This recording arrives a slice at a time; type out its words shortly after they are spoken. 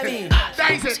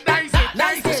Dice it.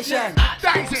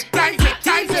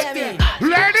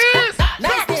 Ladies,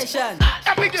 Nice station.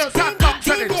 every girl's hot dogs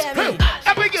on it.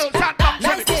 Every girl's hot dogs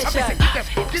on it. Nice station.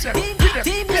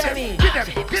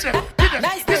 Get them.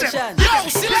 Nice station. Yo,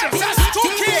 select us to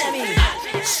kill.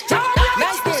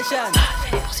 Nice station.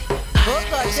 Oh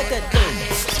God, check it out.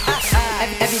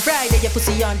 Every Friday your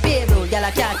pussy on payroll.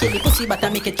 Y'all can't kill the pussy but I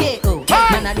make it KO.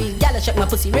 Man I real y'all check my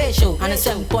pussy ratio. And a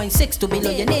 7.6 to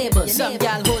below your neighbors. Some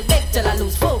y'all hold big till I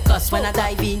lose focus. When I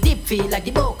dive in deep feel like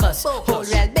the Bocus. Hold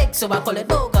real big so I call it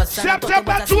bogus.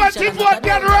 September 24th,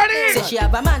 get ready. Say she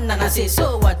have a man and I say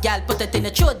so what? Y'all put it in the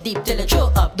throat deep till it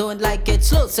throw up. Don't like it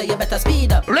slow so you better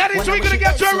speed up. Ladies, we're gonna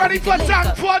get you ready for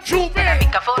Tank for Juve.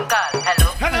 Make a phone call,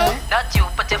 hello. Not you,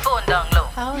 put your phone down low.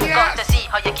 Yes. Got to see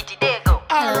how your kitty day go.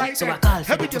 Alright, So I call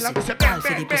for the girl, pussy. say Call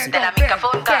for the pussy. Then I make a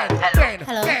phone call,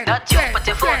 hello. Not you, put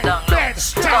your phone down low. Got to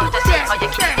see how your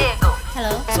kitty day go. So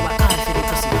I call for the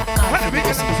pussy. Call for the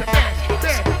pussy.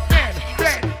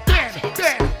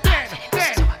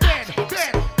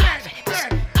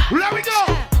 Let me go.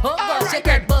 Oh gosh, you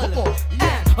could bull.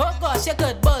 Oh gosh, you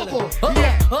could bull.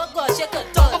 Oh gosh, you could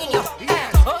bull.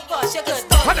 Oh gosh, you could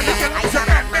bull.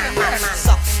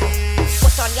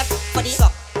 Put on your body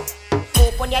suck.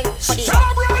 Open your body. Yo,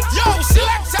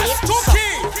 select us to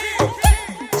kill.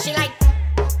 She like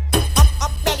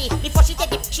up belly. Before she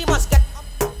take it, she must get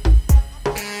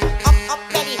up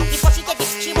belly. Before she take it,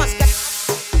 she must get.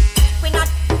 We not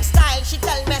style. She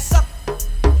tell me suck.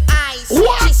 Eyes.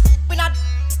 What? She's we not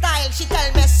style. She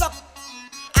tell me suck.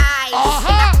 Eyes.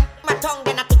 My tongue,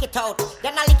 then I take it out.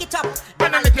 Then I lick it up.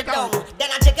 Then I lick it down. Then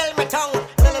I jiggle my tongue.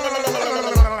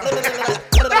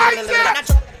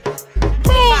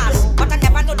 But I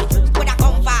never know the truth when I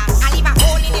come fast. I leave a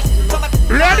hole in it. So my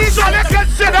Ladies, all you can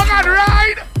sit down and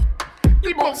ride.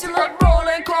 The Boxy like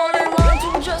rolling, crawling, one,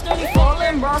 two, just nearly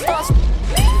falling, bro. Start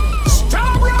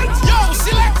Yo,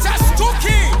 select us to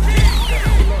kill.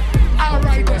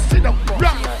 alright, then sit down,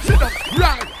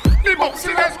 ride. The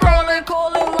boxing is rolling.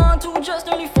 calling, one, two, just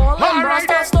nearly falling, All bro. right,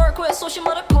 Start store quit, so she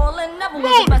mother calling. Never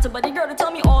was a better buddy girl to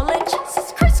tell me all in.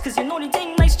 Jesus Christ, cause you know the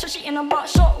thing nice, chushy in a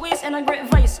box, short waist and a great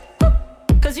vice.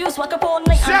 Cause you swag up all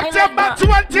night and I like September that.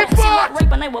 24th. Boxy like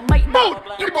rape and I will bite that.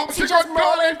 The boxing She just is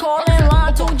rolling, calling,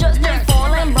 one, two, just nearly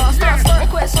falling, bro. Start store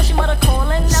quit, so she mother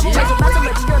calling. Never was a better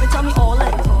buddy girl to tell me all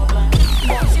in.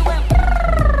 Boxy went,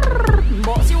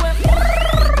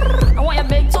 I want your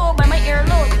big toe by my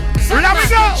earlobe. Let me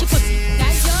go. She pussy.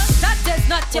 That is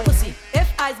not your pussy. If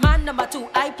I's man number 2,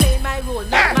 I play my role.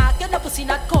 Not marking the pussy,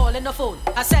 not calling the phone.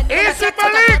 I send her a Is it text with a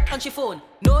Malik? fuck on she phone.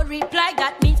 No reply,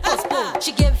 that means postpone.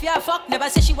 She give you a fuck, never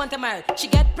say she want to marry. She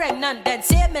get pregnant, then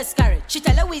say miscarriage. She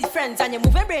tell her with friends and you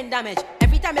moving brain damage.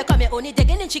 Every time you come, you only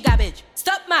digging in she garbage.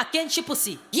 Stop marking she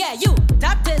pussy. Yeah, you.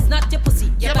 That is not your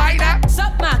pussy. You buy that?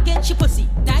 Stop marking she pussy.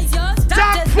 That is yours. Stop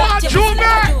That is not your pussy.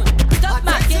 Junior. Stop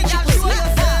marking she pussy.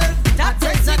 That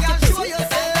is not your pussy.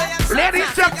 Ladies,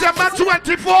 September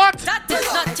 24th. That is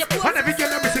not your pussy. And every girl,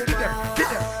 let me say, get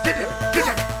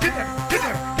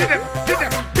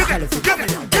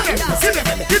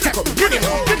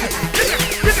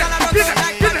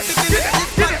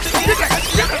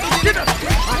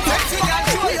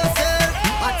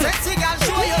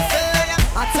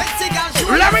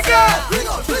Let me go.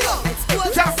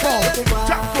 Tap four.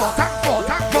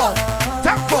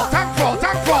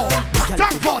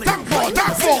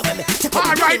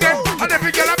 All right then. And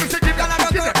every girl, let me say, get them.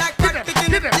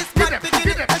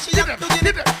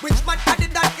 Which man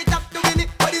did that? It up to win it.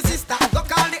 What is sister? Go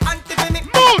call the anti-mimic.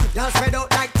 Move. Y'all spread out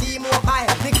like T-Mobile.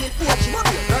 Nickname coach,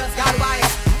 mommy, girls got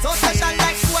wise. So special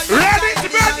like school. Ladies.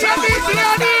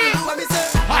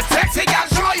 A sexy girl,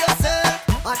 show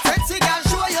yourself. A sexy girl,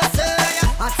 show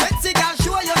yourself. A sexy girl,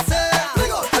 show yourself.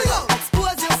 Bring out,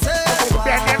 expose yourself.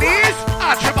 Bend your knees,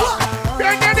 arch your back.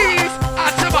 Bend your knees,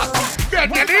 arch your back.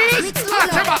 Bend your knees,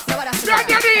 arch your back. Bend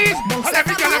your knees. And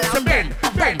every girl has to bend.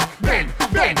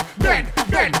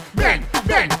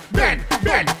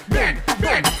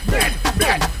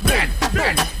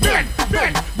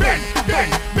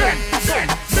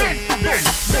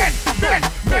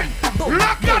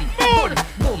 Lock and moon.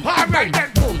 All right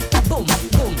then.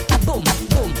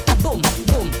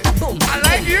 I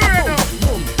like you, you know.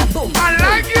 I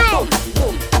like you.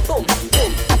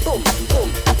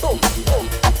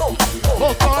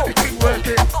 Oh God, it ain't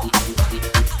working.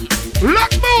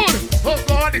 Lock moon. Oh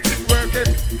God, it ain't working.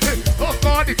 Oh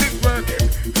God, it ain't working.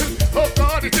 Oh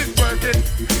God, it ain't working.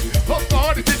 Oh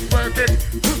God, it ain't working.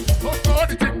 Oh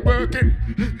God, it ain't working.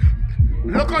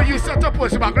 Look how you set up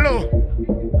push back low.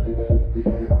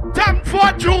 Time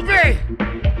for Juve.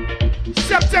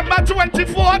 September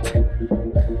 24th.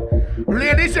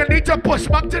 Ladies, you need to push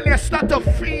back till you start to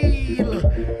feel.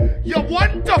 You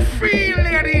want to feel,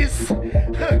 ladies.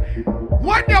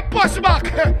 When you push back,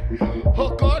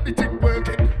 oh God, it ain't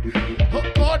working. Oh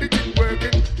God, it ain't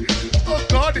working. Oh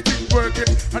God, it ain't working.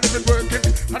 And if it working,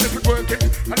 and if it working,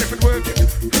 and if it working.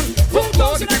 Oh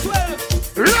God, it ain't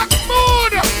working. Rock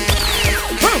mood.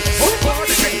 Oh God,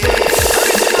 it ain't working.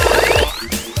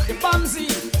 The Bamsi,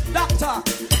 doctor,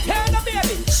 hear the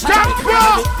baby. Stop, bro.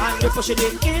 And we pushing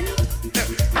it in.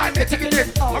 And they're taking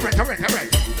it out. Alright.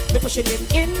 We pushing it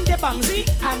in the Bamsi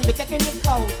and we taking it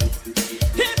out.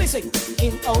 Hear me sing.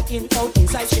 In, out,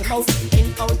 inside, stream out.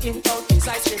 In, out,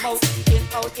 inside, stream out. In,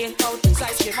 out,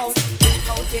 inside, stream out. In,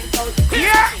 out.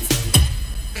 Yeah!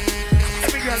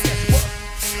 Every girl gets walk.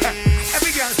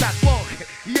 Every girl start walk.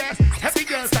 Yes, every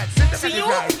girl start sit on the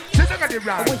ride. Sit on the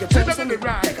ride. Sit on the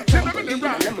ride. Sit on the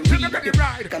ride. Sit on the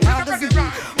ride. Sit on the ride.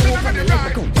 Sit on the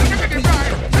ride. Sit on the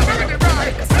ride. Sit on the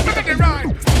ride. Sit on the ride.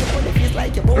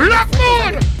 Lock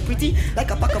mood!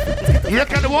 You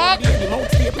can walk.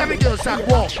 Every girl start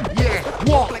walk. Yeah,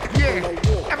 walk.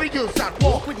 Yeah. Every girl start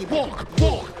walk. Walk.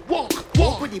 Yeah, walk.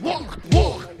 Walk with the bum.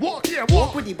 Walk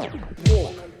with the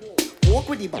bum. Walk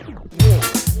with the bum.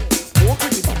 Walk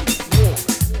with the bum.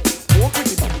 Walk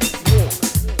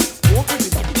with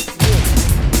the bum.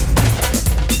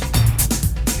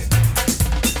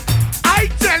 I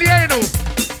tell you,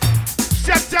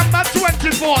 September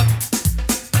 24th.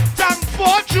 Thank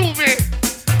for Juvie.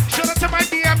 Shout out to my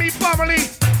DME family.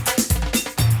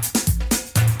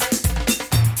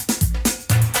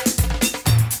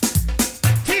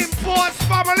 Team Force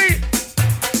family.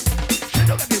 She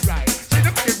don't get the ride. She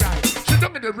don't get the ride. She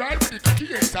don't get the ride with the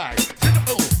cookie inside. She don't,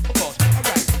 oh boss,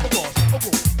 alright, oh boss,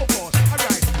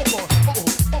 alright, oh boss,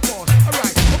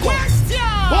 alright,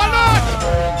 Question! Hold on!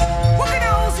 What kind of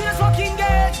house you just fucking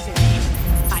girl? She said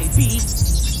B-I-B.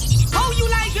 How you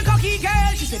like your cocky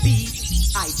girl? She said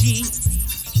B-I-G.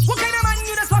 What kind of man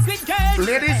you just fuck with girl?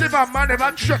 Ladies, if a man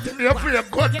ever threaten me up for your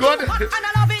good, You know what? And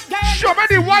I love it, girl. show me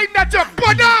the wine that you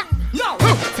put down. No.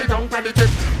 Sit down on the tip.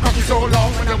 Cocky so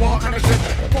long when you walk on the ship.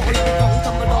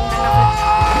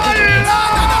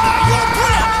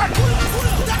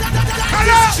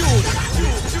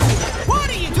 What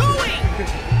are you doing?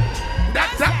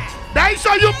 That's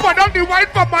how you put on the wine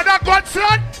for mother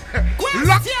godson.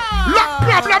 Lock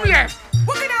problem here.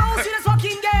 What kind of house you just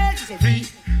fucking girl? She said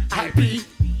VIP.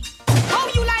 how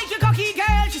you like your cocky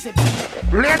girl? She said B.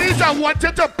 Ladies, I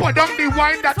wanted to put on the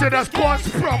wine that you just cause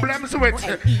problems with.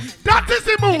 That is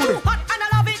the mood. Hot and I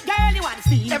love it, girl. You want to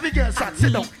see? Every girl start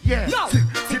sit down. Yeah. No.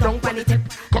 Sit down on the tip.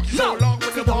 Cocky so long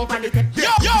when you walk on the tip.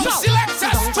 Yo,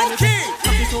 selector Stookie.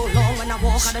 Cocky so long when I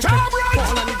walk on the street.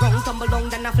 Fall on the ground, tumble down,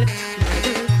 then I flip.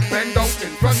 Bend down in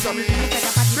front of me.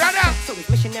 Brother. So it's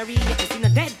missionary, you can see no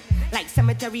dead. Like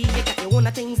cemetery, you got your own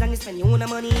things and you spend your own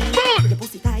money. Good. Your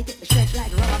pussy tight, it stretch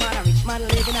like rubber man. A rich man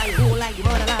living on your whole like the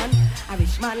motherland. A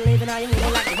rich man living on your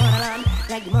whole like the motherland.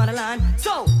 Like the motherland.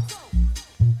 So,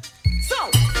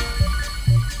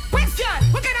 question,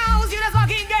 what kind of house you just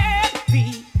fucking get?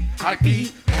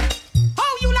 VIP.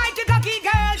 How you like your cocky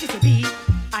girl? She said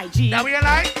B-I-G. Now we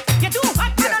alive? You do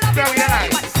hot and I love Now it, we girl. alive?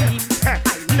 You want to see?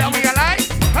 Now we alive?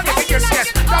 And every girl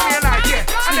yes. Now we alive, yeah.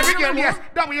 And every girl yes.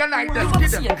 Now we alive. You Let's ever get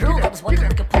see a them. girl that was walking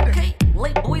like a poke?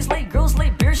 Late boys, late girls,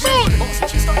 late beer shit. Boss and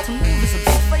she started to move as a big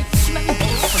fight. She met me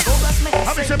both from gold last night.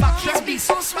 How much a back shot? Let's be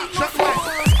so sweet, no Back shot,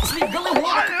 flaws. Sweet girl and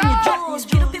walk in your jaws.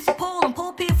 Beat up for pole and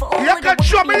pull P for all. You can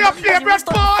show me your favorite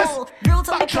pose. Girl,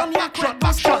 tell me Back shot, come here, back quick, shot,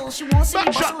 back shot. She wants to Back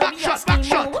be shot, bustle, back let me shot, ask back me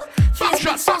shot. more. Back Feels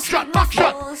shot, me so back sweet, shot, no back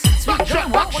shot. flaws. Back Sweet shot, girl,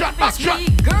 back walk shot, with back me, shot.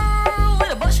 sweet girl,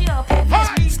 with a bushy up.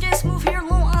 Hi. Nice skin smooth here,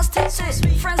 long ass tits.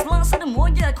 Friends lost and more,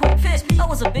 yeah, quick fit. That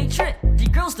was a big trip. The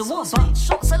girls that want box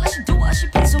shots, I let you do what she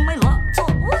please on my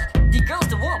laptop. What? The girls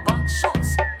that want box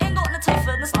shots ain't got no time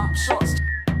for the snap shots.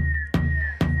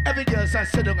 Every girl start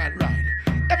sit down and ride.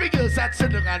 Every girl start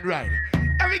sit down and ride.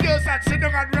 Every girl start sit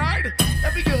down and ride.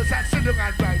 Every girl start sit down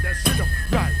and ride. Just sit down,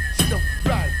 ride, sit down,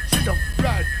 ride, sit down,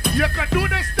 ride. You can do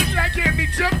this thing like you're in the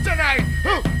gym tonight.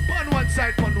 On one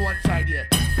side, yeah.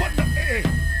 Put the, hey.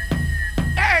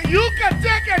 Hey, you can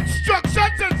take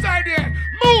instructions inside here.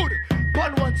 Mood.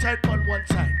 On one side, on one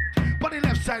side. Put the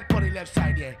left side,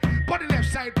 yeah. Put the left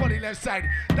side.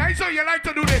 That's how you like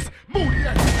to do this. Mood,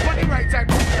 yeah. Put the right side,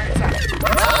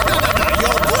 Yo,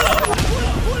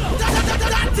 pull up.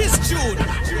 That is June.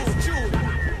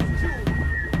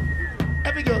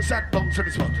 Every girl sat bounce on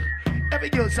the spot. Every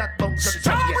girl sat bounce on the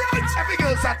spot. Yeah. Every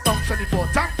girl sat bounce on the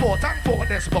spot. Tank four,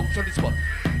 there's bounce on the spot.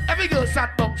 Every girl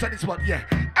sat bounce on the spot, yeah.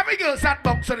 Every girl sat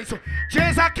bounce on the spot.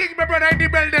 Jason King, my brother in the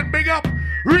building, big up.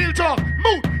 Real talk,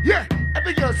 mood, yeah.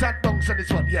 Every girl sat bounce on the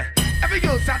spot, yeah.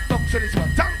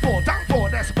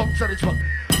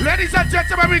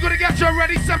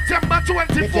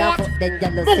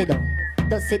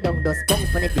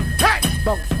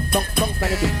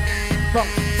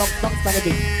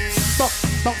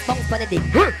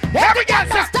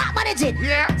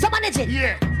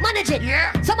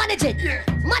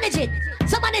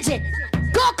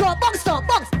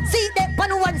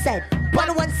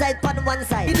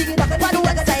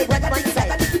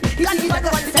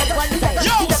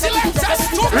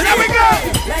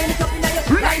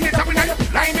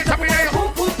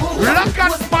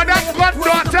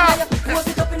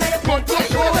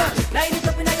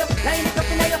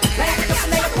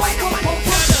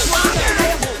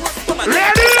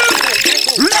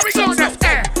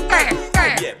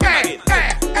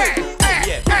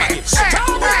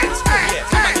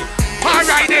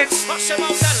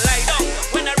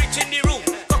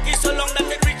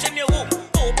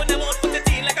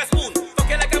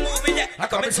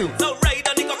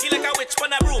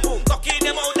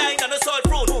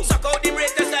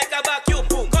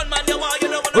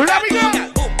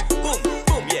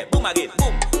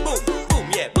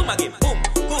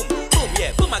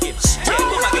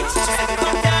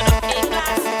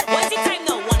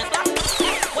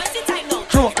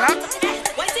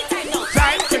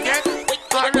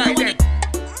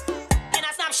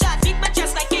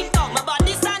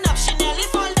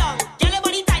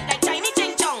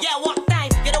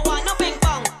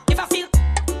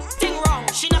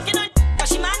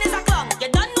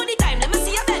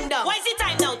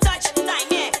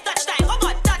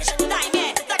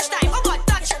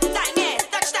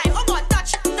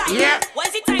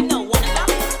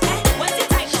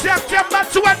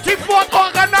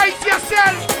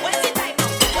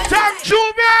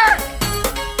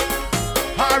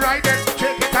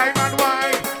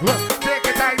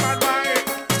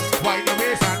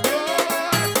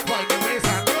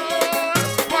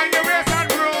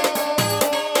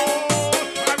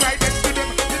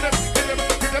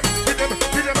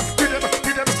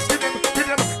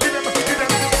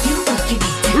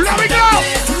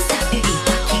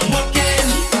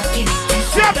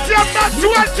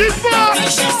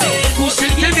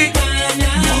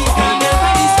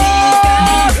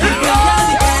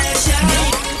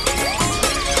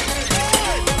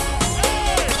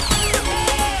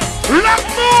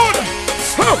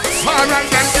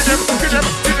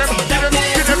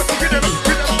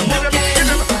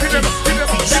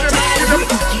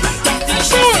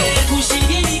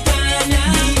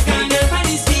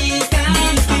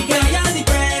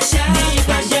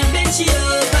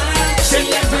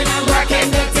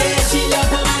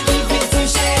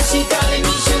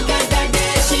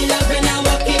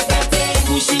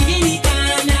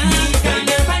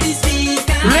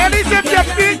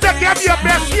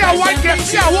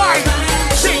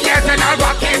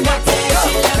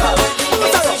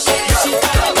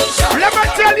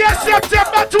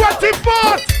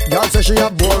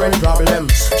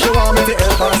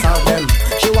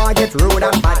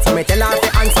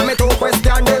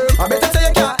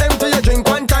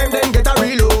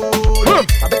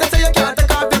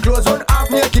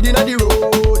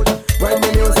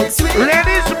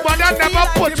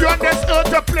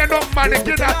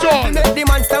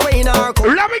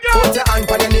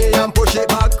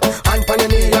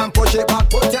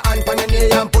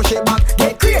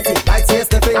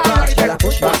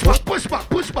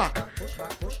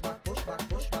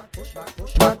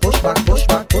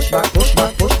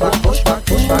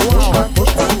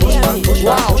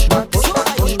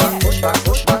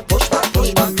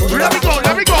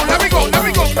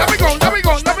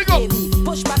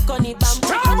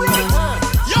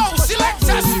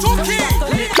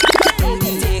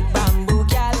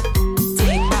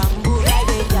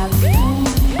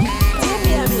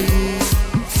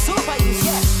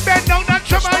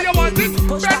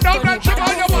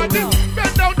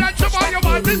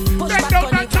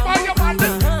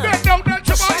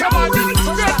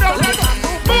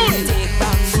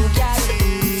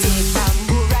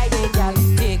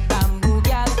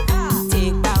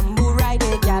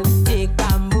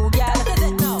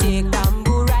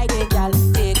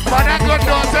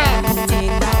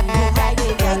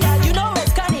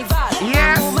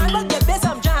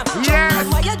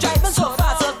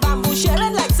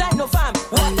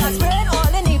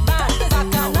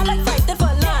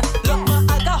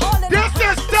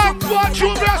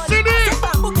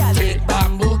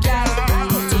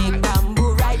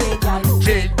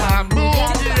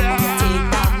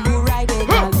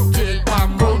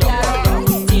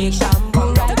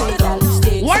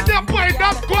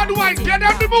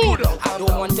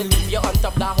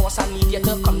 Set up that horse, I need you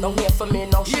to come down here for me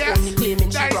now. She only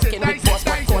claiming she rocking with boss,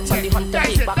 but thoughts on the hunter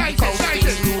take back because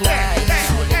things unite.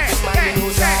 Man, you know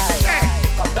that.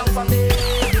 Come down for me,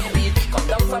 baby. Come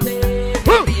down for me,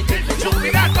 baby. Take me through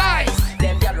with that vibe.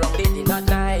 Them girl rock they did not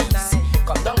nice.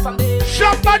 Come down for me.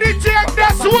 Somebody take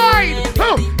this wine.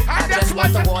 I just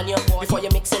want to warn you before you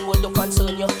mixing with the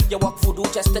concern you. You walk voodoo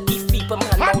just to keep people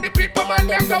man. Now the people man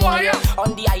them the warrior.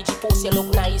 On the IG post you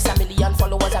look nice. 1 million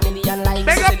followers, 1 million likes.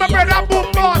 Make up my brother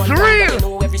Boom Boss, real. You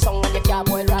know every song when you can't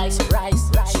boil rice.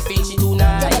 She feels she too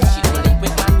nice. She don't link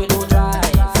with man with no drive.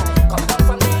 Come down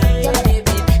for me,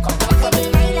 baby. Come down for me,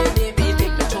 baby.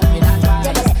 Take me through with that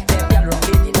vibe. Them girl rock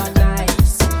they not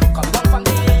nice. Come down for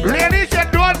me. Ladies, you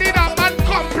don't need a man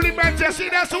compliment. You see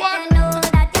this one?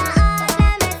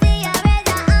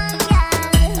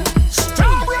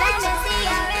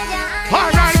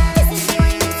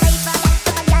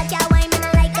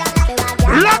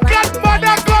 Look at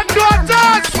mother gun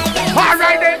daughters. All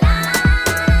right then.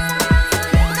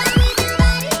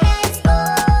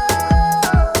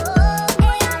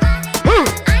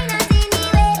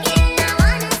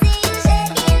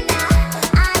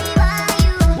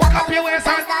 Walk up your waist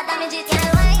and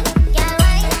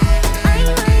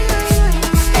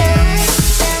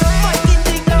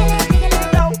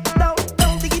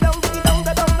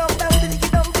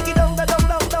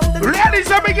ladies,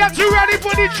 let me get you ready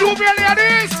for the Jumia,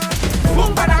 ladies.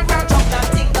 Boom, ba-dang, dang, drop that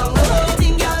thing down low.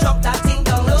 Ting, girl, drop that thing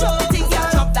down low. Ting, girl,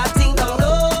 drop that thing down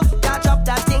low. Girl, drop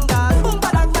that thing down. Boom,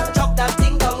 ba-dang, dang, drop that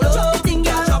thing down low. Ting,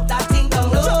 girl, drop that thing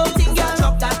down low. Ting, girl,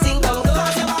 drop that thing down low.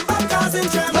 Cause you want bad girls in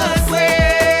German way.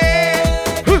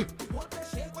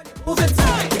 Move it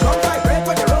tight. You gon' vibrate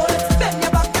when you roll it. Bend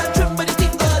your back and trip with the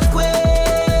thing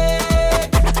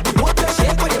earthquake. You want to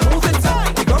shake when you move it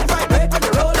tight. You gon' vibrate when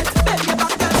you roll it. Bend your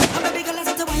back and I'm a big girl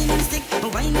that's a wine and stick.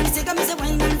 Wine and stick, I'm a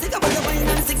wine and stick. I'm a wine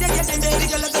and stick. Yes, and baby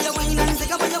girl, look at your wine and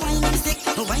stick. I'm a wine and stick.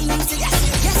 Wine and stick.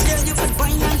 Yes, girl, you could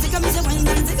wine and stick. I'm a wine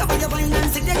and stick. I'm a wine and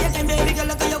stick. Yes, and baby girl,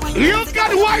 look at your wine. You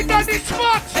got wine on this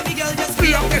spot. Baby girl, just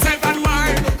free up yourself and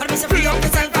wine. Free up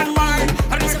yourself and wine.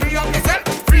 Free up yourself.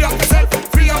 Free up yourself.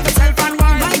 Free up yourself and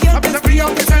wine. Free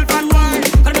up yourself and wine.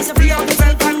 Free up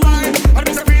yourself and wine.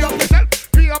 Free up yourself.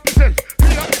 Free up yourself.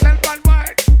 Free up yourself and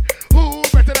wine. Who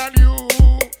better than you?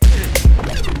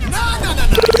 No.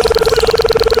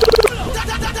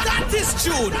 That is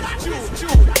June.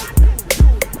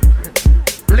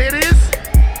 Ladies,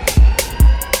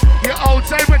 you're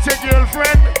outside with your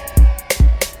girlfriend,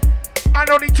 and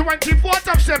on the 24th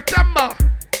of September,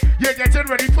 you're getting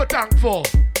ready for Thankful.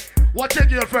 What your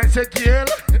girlfriend said, girl?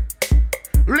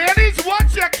 Ladies,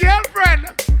 watch your girlfriend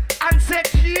and say,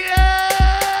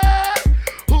 girl,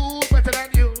 who better than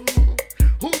you?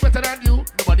 Who better than you?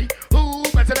 Nobody. Who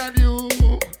better than you?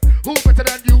 Who better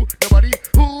than you? Nobody.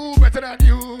 Who better than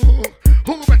you?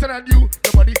 Who better than you?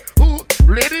 Nobody. Who?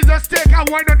 Ladies, just take a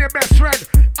wine on your best friend.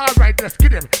 All right, let's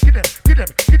get him.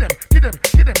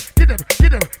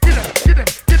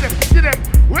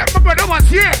 Where my brother was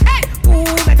here. Hey, who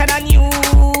better than you?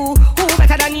 Who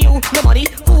better than you? Nobody.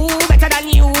 Who better than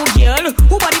you, girl?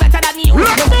 Who body better than you?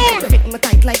 Nobody. Fit me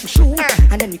tight like a shoe,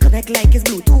 and then we connect like it's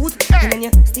Bluetooth, and then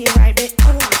you stay right there.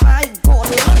 Oh my God,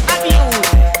 look at you.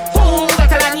 Who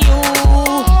better than you?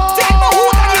 Tell me who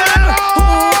than you?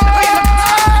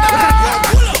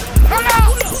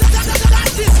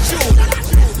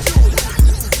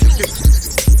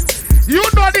 You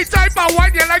know the type of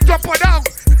wine you like to put down.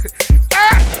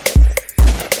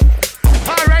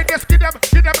 All right, let's get them.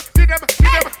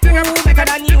 Who better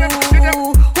than you?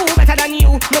 Who better than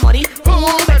you? Nobody. Who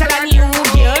better than you,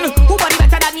 girl? Who body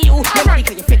better than you? Nobody.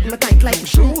 Cause you fit me tight like a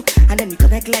shoe, and then we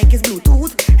connect like it's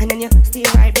Bluetooth, and then you stay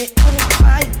right there. Oh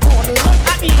my God, look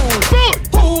at you.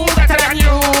 Who better than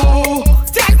you?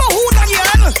 Tell me who than you?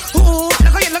 Who?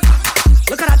 Look at you,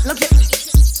 look at that, look at.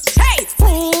 Hey, who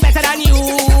better than you?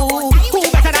 Who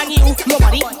better than you?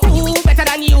 Nobody. Who better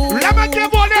than you? Let me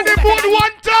give all of the board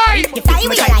one time. You die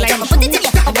with your life, I'ma put it in you.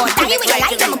 I'm gonna die with your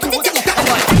life, I'ma put it in you. I'm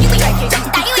gonna die with your life,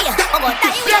 die with you. I'm gonna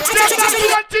die with your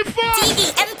life.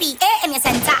 T-E-M-P-A in your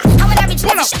center. How an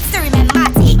original shots to remember.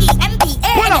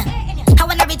 T-E-M-P-A. How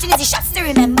an original shots to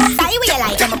remember. Die with your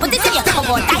life, I'ma put it in you. I'm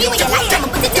gonna die with your life, I'ma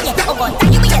put it in you. I'm gonna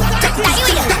die with your life, die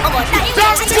with you. I'm gonna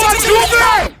die with your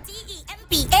life.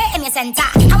 T-E-M-P-A in your center.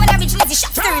 How an original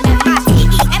shots to remember.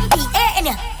 T-E-M-P-A in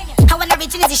your. How an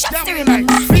original shots to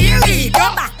remember. Really? Go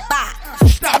back.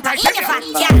 Temper in your fat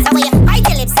cat, so you bite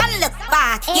your lips and look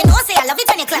back. You know say I love it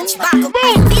when you clutch back. Feel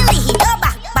the heat, go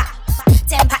back.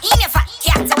 Temper in your fat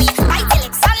cat, so you bite your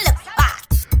lips and look back.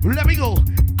 Let me go.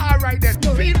 All right then.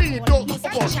 Feel the heat, go.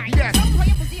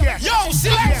 Yes. Yo,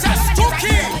 selectors, 2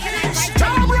 kids.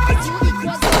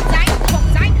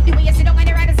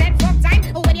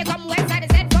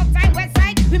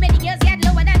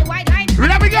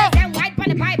 on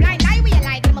the pipeline. Lie where you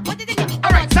like. I'ma put it in your.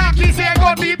 Alright, Saki say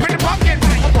go deep in the pumpkin.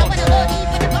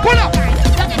 Pull up.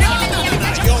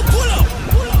 Yo, pull up.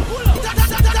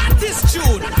 That is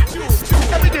tune.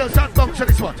 Every girl start bounce on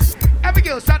this one. Every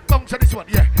girl start bounce on this one,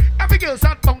 yeah. Every girl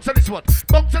start bounce on this one.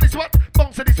 Bounce on this one,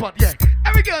 bounce on this one, yeah.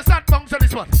 Every girl start bounce on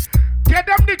this one. Get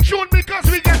them the tune because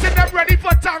we getting them ready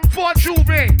for Tank 4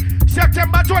 Juve.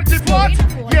 September 24th.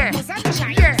 Yeah.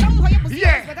 Yeah.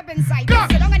 Yeah. Go.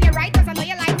 Sit down on your right, cause I know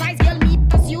you like guys. Girl, me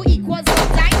plus you equals fuck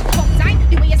time. Fuck time.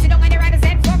 The way you sit down on your right, I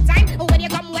said fuck time. But when you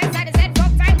come west side, I said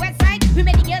fuck time. West side. We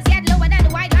made the girls get lower than the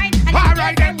white line. And all the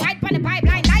right, girls get white on the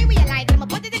pipeline. Lie where you like. I'ma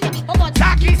put it in your. Oh, God.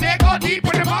 Saki say go deep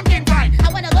in the pumpkin vine.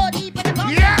 I wanna go deep in the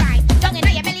pumpkin vine. Down in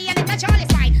your belly and it touch all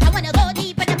is fine. I wanna go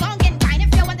deep in the pumpkin vine.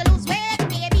 If you want to lose weight,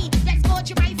 baby, let's go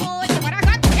to my phone. See what I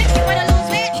got? If you wanna lose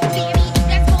weight, baby,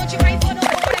 let's go to my phone. Oh,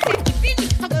 I said deep in the,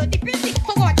 I go deep in the,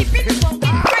 oh, God, deep in the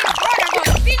pumpkin vine. I go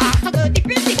deep in the, I go deep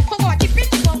in the, oh, God, deep in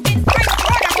the pumpkin vine.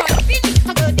 I go deep in the,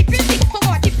 I go deep in the, oh,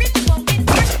 God, deep in the pumpkin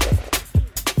vine.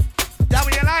 That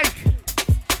what you like?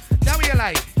 That what you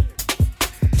like?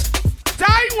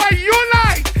 Die what you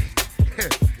like!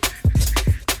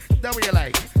 That what you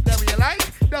like? That what you like?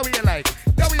 That what you like?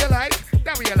 That what you like?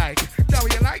 That what you like? That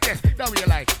what you like? Yes, that what you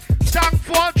like? Tank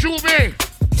 4 Juve.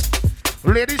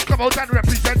 Ladies, come out and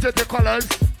represent the colors.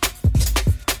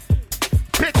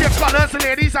 Pick your colors,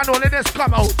 ladies, and only this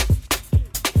come out.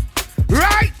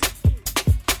 Right?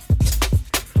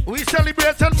 We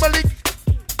celebrating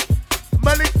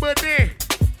Malik birthday.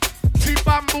 The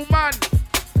Bamboo Man.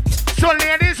 So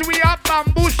ladies, we have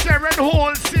bamboo sharing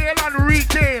wholesale and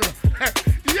retail.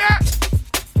 Yeah.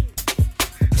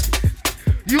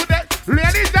 You that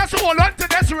ladies, just hold on to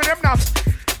this rhythm now.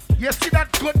 You see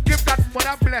that good gift that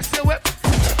mother bless you with?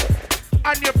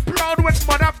 And you're proud with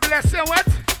mother bless you with?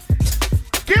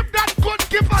 Give that good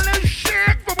gift a little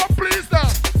shake for my please now.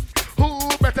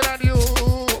 Who better than you?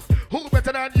 Who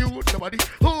better than you? Nobody.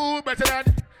 Who better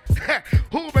than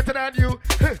who better than you?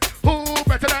 Who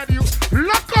better than you?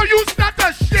 Look how you start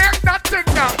to shake that thing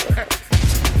now.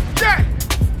 Yeah.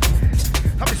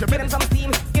 Get them some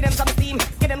steam, get them some steam,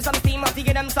 get them some steam,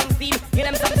 get them some steam, get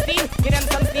them some steam, get them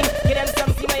some steam, get them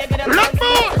some steam, get them some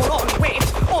steam. Hold on, wait.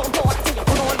 Oh God, I tell you,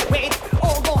 hold on, wait.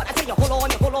 Oh God, I tell you, hold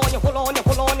on, hold on, hold on,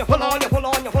 hold on, hold on, hold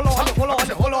on, hold on, hold on,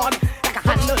 hold on. Like a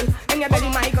handle, in your belly,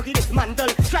 my cocky dismantle.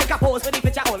 Strike a pose for the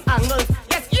picture on angles.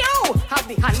 Yes, you have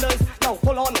the handles. Now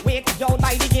hold on, wait. Yo,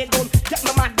 by the gate, don't get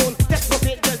my mad done. Let's go,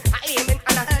 big girl. I aim in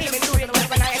and I aim in, do it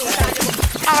when I aim.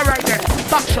 All right then,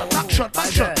 back shot, back shot,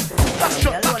 back shot. Back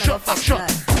shot, back shot, back shot.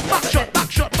 Back shot,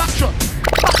 back shot, back shot.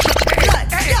 Back shot.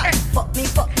 Hey. Fuck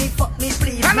me,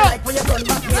 please. Hello. Like when you run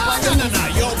back, you on your knees.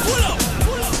 Yo, pull up.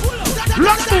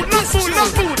 Lock food.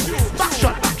 Back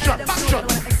shot, back shot, back shot.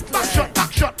 Back shot,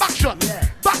 back shot, back shot.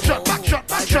 Back shot, back shot,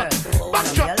 back shot. Back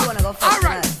shot. All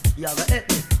right. You have a hit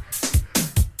me.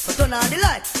 So turn on the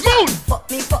lights. Move. Fuck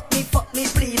me,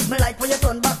 please. Me like when you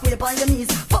turn back, way upon your knees.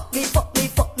 Fuck me,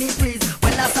 please.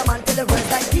 When last a man tell the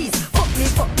words like these. Fuck me,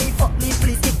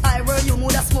 please. If I were you,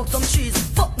 would I smoke some trees?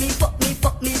 Fuck me,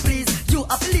 please. You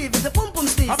have to leave with the pum pum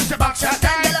sneeze. Back shot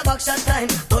time. Tell a back shot time.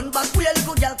 Turn back, we a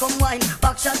little girl come wine.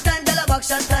 Back shot time, tell a back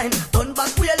shot time. Turn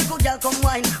back, we a little girl come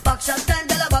wine. Back shot time,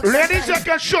 tell a back shot time. Ladies, you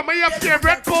can show me your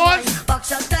favorite pose. Back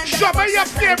shot time, show me your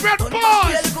favorite pose.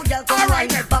 All right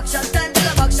then. Back shot time,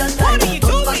 tell a back shot time. What are you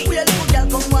doing? Turn back, we a little girl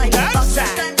come wine. Back shot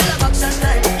time, tell a back shot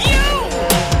time.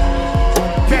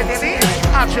 Bend your knees,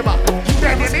 arch your back.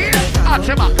 Bend your knees, arch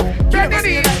your back. Bend your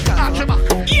knees, arch your back.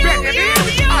 Bend your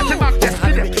knees, arch your back. Yes,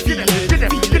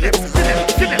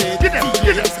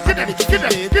 get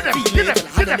them.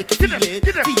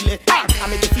 I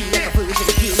make you feel like a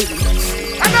virgin.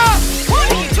 Hello. What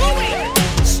are you doing?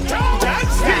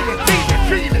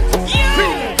 Feel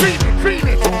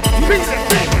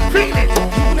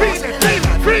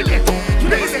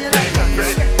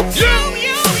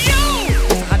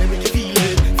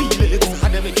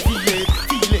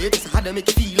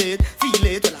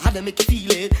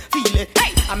it.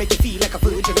 Hey, I make you feel like a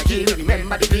virgin again.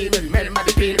 Remember the pain.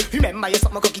 Remember you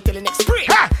suck my cookie till the next spring.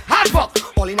 Hard fuck.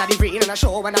 All in the rain and I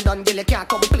show when I done till you can't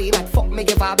complain. And fuck me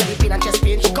give her belly pain and chest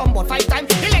pain. She come about 5 times,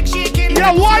 the leg shaking.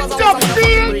 You want to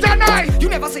feel tonight? You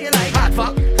never say you like hard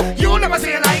fuck. You never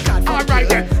say you like hard fuck. All right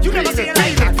then. You never say you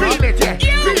like hard fuck. Feel it, yeah.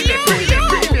 Feel it.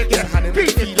 How to make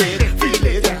you feel it? Feel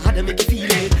it. How to make you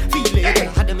feel it? Feel it.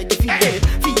 How to make you feel it?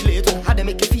 Feel it. How to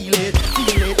make you feel it?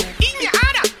 Feel it. In your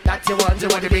other. That's the one. You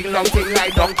want the big long thing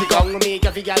like Donkey Kong. Make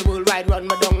every girl worldwide run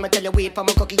my dung. I tell you wait for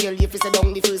my cocky girl. If it's a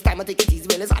dung, the first time I take it easy,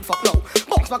 well it's hard fuck now.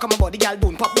 Box back on my body, girl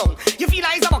don't pop down. You feel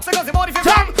like it's a box because the body feels.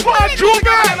 Tank 4 Juve.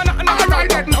 All right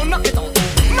then. Now knock it out.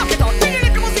 Knock it out. When you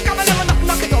lick the music, I'm a never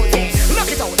knock it out. Yeah.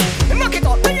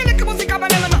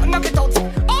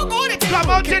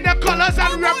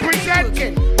 represent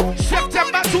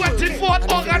September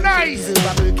 24th, organize.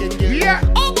 Yeah.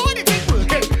 Oh God, it ain't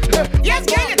working. Yes,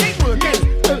 girl, it ain't working.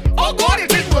 Oh God,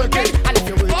 it ain't working. And if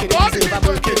you're working, God, it ain't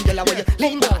working. Girl, I want you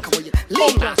lean back,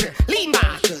 lean back, lean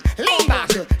back, lean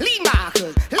back, lean back,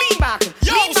 lean back.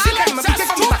 Yo, select that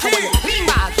stupid. Lean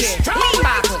back, lean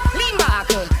back, lean back,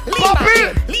 lean back,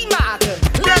 lean back,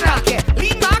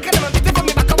 lean back, and I'm a bit from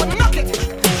the back. I wanna knock it.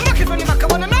 Knock it from the back. I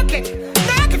wanna knock it.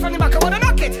 Knock it from the back. I wanna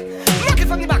knock it. Knock it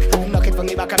from the back. Knock it from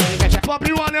the back. I wanna get you.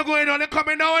 Poppy wanna go in on it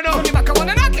coming now. From the back. I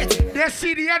wanna knock it. Their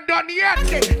CD ain't done yet.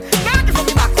 Knock it from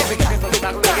the back. Get it from the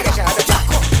back. Knock it from the back.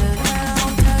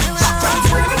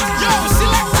 Yo,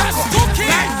 select that stupid.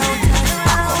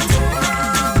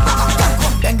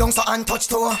 Bend down so and touch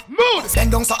toe. Move.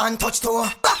 Bend down so and touch toe.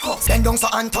 Back up. Bend down so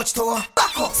and touch toe.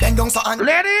 Back up. Bend down so and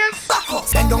Ladies, back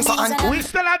up. Bend down so and we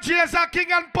still have Jason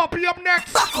King and Poppy up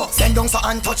next. back up. Bend down so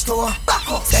and touch toe.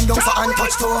 Back up. Bend down so and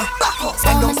touch toe. Back up.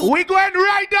 Bend down. We going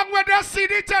right down with the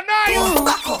CD tonight.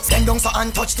 Back up. Bend down so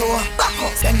and touch toe. Back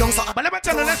up. Bend down so. But let me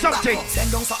tell you something.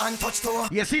 Bend down so and touch toe.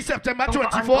 You see September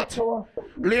 24th?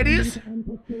 Ladies,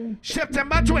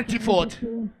 September 24th.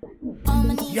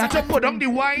 You have to put on the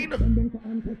wine.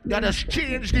 That has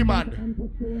changed the man.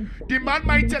 The man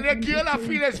might tell you, girl, I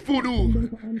feel it's voodoo.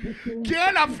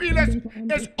 Girl, I feel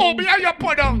it's obia you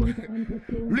put on.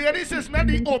 Ladies, it's not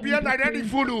the obia, neither the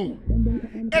voodoo.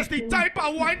 It's the type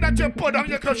of wine that you put on,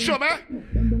 you can show me.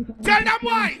 Tell them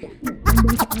why.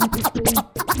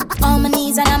 On my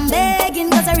knees and I'm begging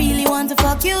cause I really want to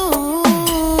fuck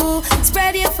you.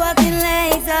 Spread your fucking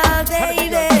legs out,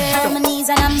 baby. On my knees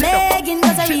and I'm begging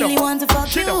cause I really want to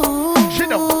fuck you.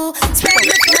 Spread your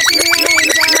fucking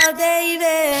legs out,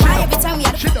 baby. Why every time we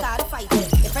had to fuck out a fight?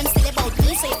 Your friends tell about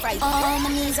me, so you're frightened. On my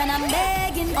knees and I'm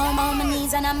begging. On my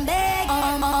knees and I'm begging.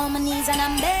 On my knees and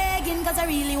I'm begging cause I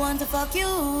really want to fuck you.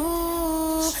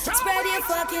 Spread your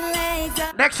fucking legs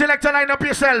out. Next selector, line up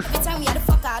yourself. Every time we had to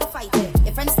fuck out a fight,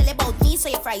 your friends tell about me, so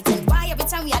you're frightened. Why every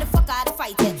time we had to fuck out a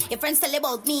fight, your friends tell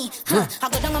about me? I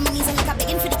go down on my knees and like I'm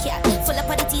begging for the cat. Full up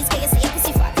of the teeth, can you say your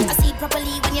pussy fat? I see it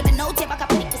properly when you've been out, take back up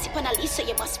the pussy on a leash, so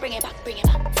you must bring it back, bring it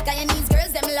back. Guyanese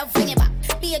girls, them love bring it back.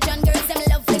 Bajan girls, them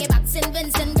love bring it back. St.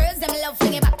 Vincent girls, them love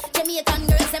bring it back. Jamaican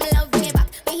girls, them love bring it back.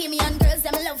 Bahamian girls,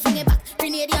 them love bring it back.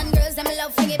 Grenadian girls, them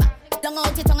love bring it back. Long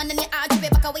out your tongue and then you arch it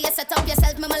back away. You set up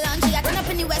yourself, mama laundry. I turn up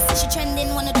in the west, she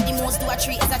trending. Wanna do the most, do a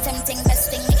treat is a tempting.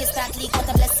 Best thing, make it start leak. What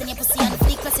a blessing, your pussy on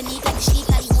fleek. Plus a neat like the sheep,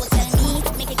 now you tell me.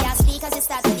 Make it gas speak as it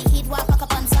start to the heat. Walk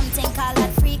up on something, call that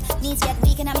freak. Needs get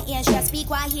weak and I'm ear, she a speak.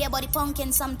 Why hear body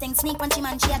punkin' something. Sneak punchy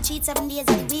man, she a cheat 7 days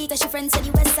of the week. Does she friends say the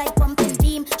west side pumping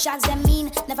beam. Sharks them mean,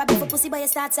 never be for pussy but you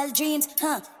start sell dreams.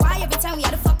 Why every time we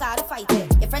had to fuck out a fight,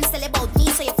 your friends tell about me,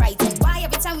 so you're frightened. Why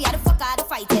every time we had to fuck out a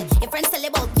fight, your friends tell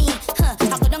about me. I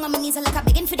go down on my knees and like I'm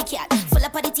begging for the cat. Full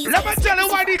up of the teeth. Let me tell you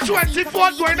why the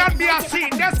 24th going on be a scene.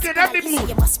 Let's get them the mood.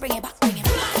 You must bring it back, bring it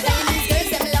back. Guyanese girls,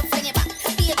 them love bring it back.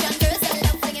 Bajan girls, them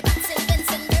love bring it back. St.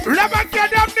 Vincent girls. Let me get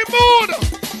them the mood.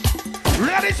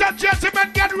 Ladies and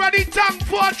gentlemen, get ready. Time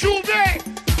for Juve.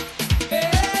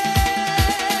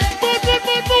 Mood, mood,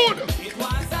 mood, mood. It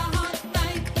was a hot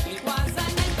night. It was a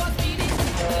night for feeling.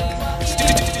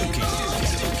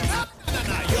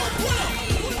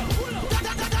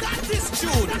 This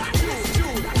tune.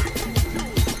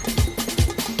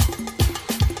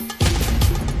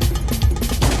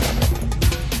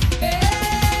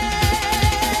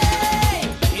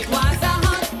 It was a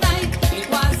hot night. It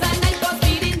was a night for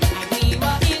feeling. And we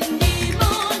were in the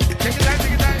mood. Take it down,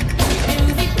 take it down.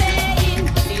 Music playing.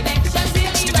 Elections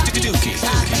really rocking.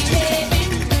 Start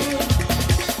behaving good.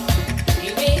 The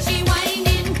way she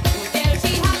whining. Who tell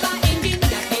she have a engine.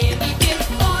 That baby feel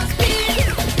for speed.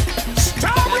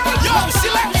 Yo,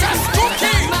 select that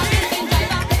stupid.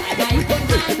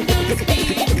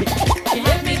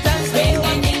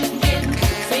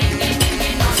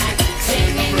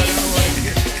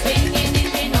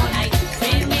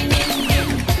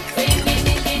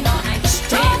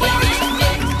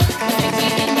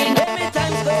 Every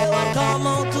time square come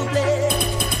out to play,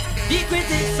 the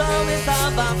critics always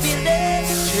have a field day.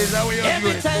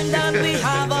 Every time that we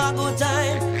have a good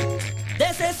time,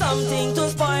 they say something to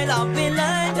spoil up in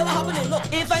line.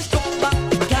 If I step back,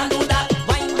 I can't do that.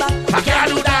 Wind back, I can't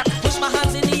do that. Push my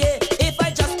hands in the air. If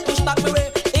I just push back my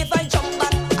way, if I jump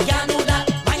back, I can't do that.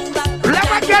 Wind back.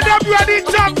 Let me get them ready.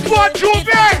 Time for Juve.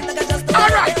 All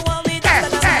right. All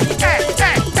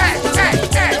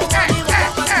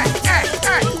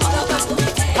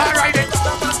right.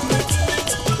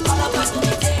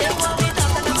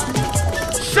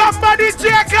 Somebody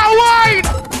take a wine.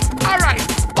 All right.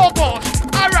 Oh boss.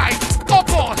 All right. Oh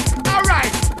boss. All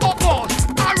right. Oh boss.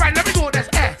 All right. Let me go this.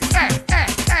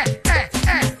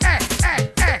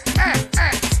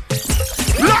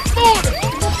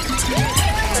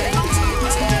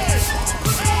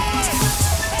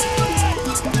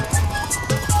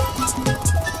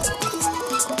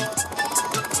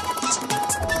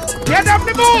 Get up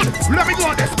the mood. Let me go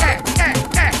on this.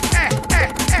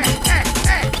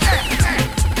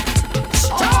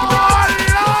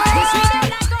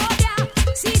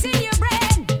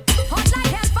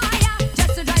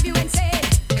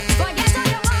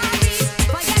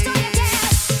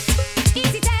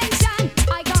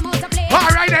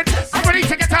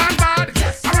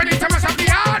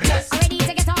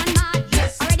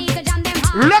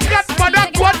 Look at Mother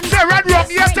Quancha Red Rock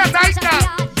here tonight now.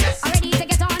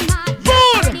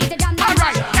 Mood!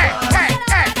 Alright,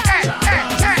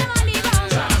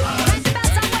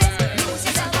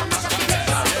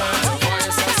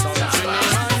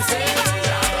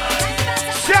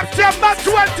 September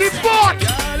 24th.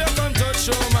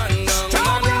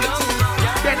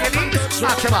 Bend your knees,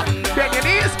 arch your back. Bend your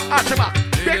knees, arch your back.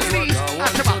 Bend your knees,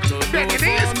 arch your back. Bend your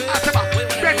knees, arch your back.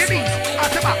 Bend your knees,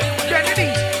 arch your back. Bend your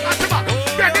knees, arch your back.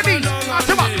 Bend your knees, arch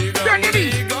your back. Bend your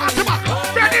knees, arch your back.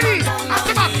 Bend your knees, arch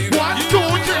your back. 1, 2,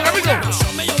 3, let me go.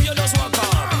 Show me how you just walk on.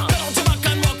 Down to back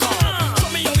and walk on. Show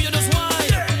me how you just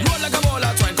whine. Roll like a ball of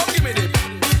twine. Come give me the.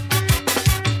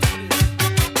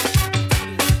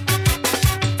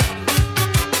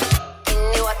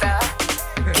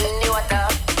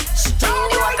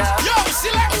 Yo,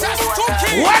 selectors, 2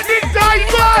 keys. When the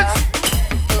diamonds!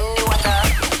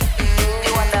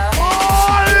 Oh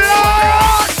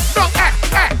Lord! No,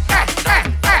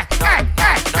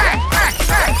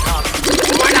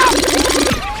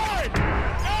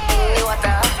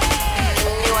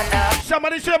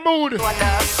 somebody say mood.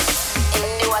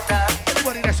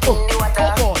 Everybody, let's go. Oh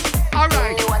boss.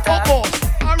 Alright. Oh boss.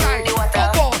 Alright. Oh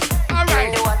boss.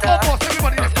 Alright. Oh boss.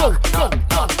 Everybody, let's go. Go.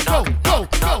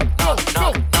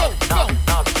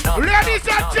 Ladies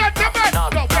and gentlemen.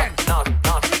 Go, Ben. Let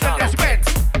me just Ben.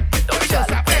 Let me just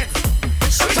have Ben.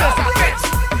 Let me just have Ben.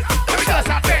 Let me just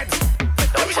have Ben.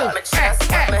 Let me just.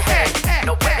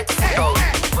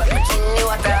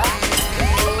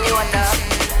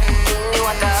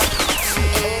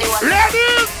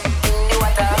 Ladies!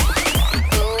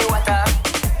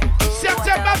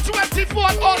 September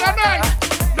 24th, all the night!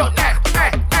 No,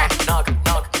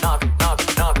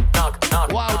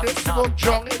 wow, this smoke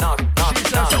drunk.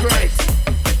 Jesus Christ.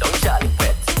 Don't Charlie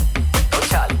wet. Don't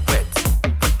Charlie wet.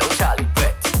 Don't Charlie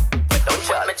wet. Don't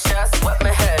wet my chest, wet my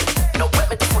head. No, wet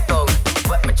me the foot dog.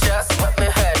 Wet my chest, wet my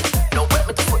head. No, wet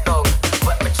me the foot dog.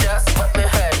 Wet my chest, wet my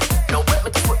head. No, wet me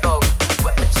the foot dog.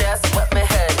 Wet my chest, wet my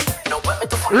head. No, wet me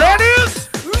the foot dog. Ladies!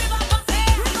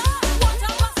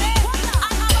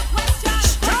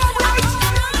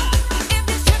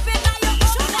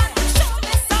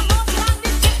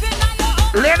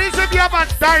 Ladies, if you have a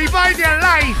diver in your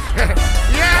life,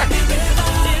 yeah.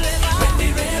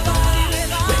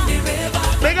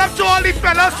 Big up to all the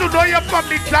fellas who know you're from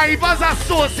the Divers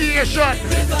Association.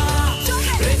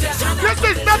 This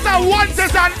is not a want,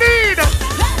 it's a need.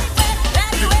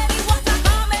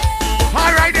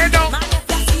 Alright, then now.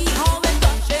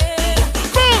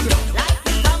 Good.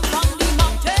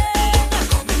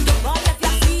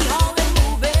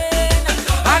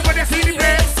 And when you see the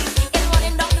place,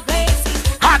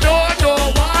 I don't know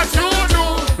what to do.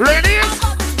 Ladies,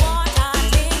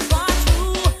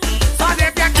 so if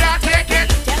you can't take it,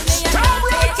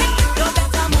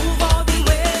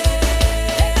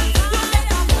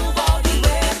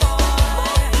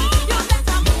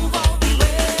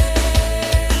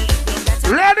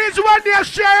 ladies, when you're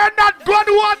sharing that good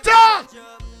water,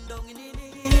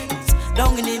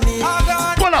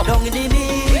 pull up.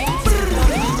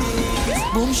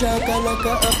 Boom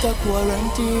shakalaka after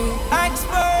quarantine.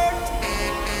 Expert.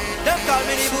 Them call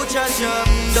me the butcher shop.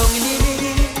 Down in the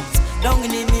knees, down in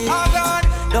the knees,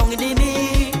 down in the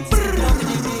knees, down in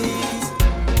the knees.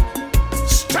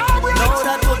 Now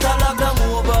that total lockdown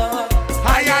over,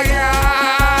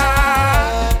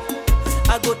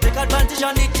 I go take advantage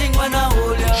on the thing when I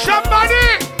hold ya.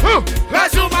 Somebody,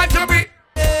 let's zoom on to me.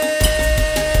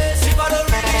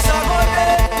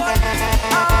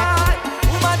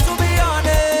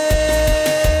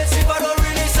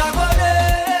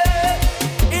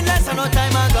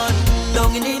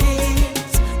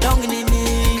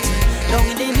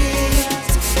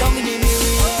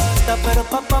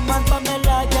 Papa man,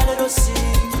 Pamela, girl, I don't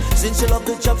sing. Since you love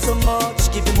the job so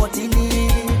much, give him what he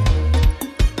need.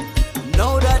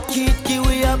 Now that kid,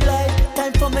 we are blind.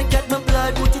 Time for me get my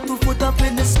blood, put your 2 foot up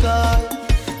in the sky.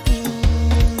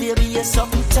 Baby, you're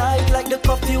something tight like the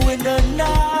coffee in the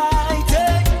night.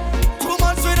 Hey, 2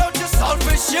 months without your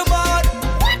selfish, you mad.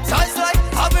 Ties like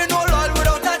having no oil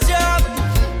without a job.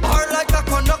 Or like a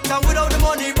conductor without the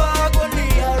money bag. Only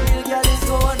a real girl is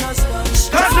going to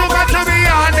sponge. Cause you got to be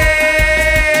honest.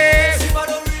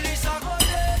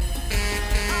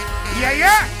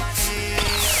 Yeah.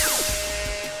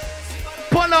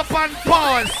 and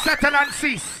pause, settle and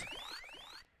cease.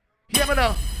 Hear me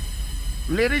now.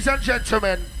 Ladies and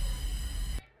gentlemen,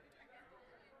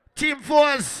 Team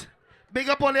Force, big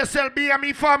up on yourself,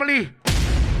 BME family.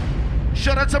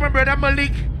 Shout out to my brother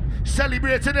Malik,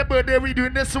 celebrating the birthday, we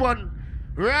doing this one.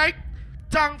 Right?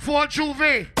 Thank for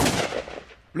Juve.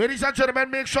 Ladies and gentlemen,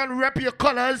 make sure and rep your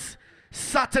colors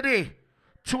Saturday,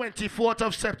 24th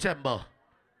of September.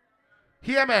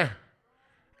 Hear me?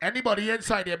 Anybody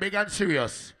inside here, big and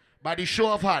serious, by the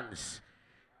show of hands,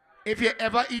 if you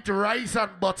ever eat rice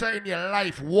and butter in your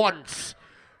life once,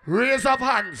 raise of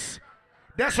hands.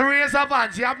 That's raise of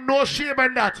hands. You have no shame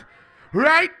in that.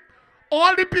 Right?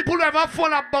 All the people who ever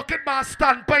fall a bucket by a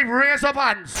standpipe, raise of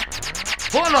hands.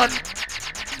 Hold on.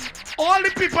 All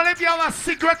the people, if you have a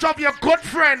secret of your good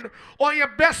friend or your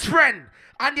best friend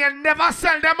and you never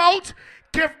sell them out,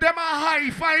 give them a high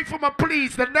five from a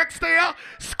please. The next day,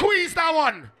 squeeze that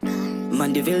one.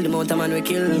 Man, they feel the mountain man we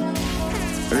kill.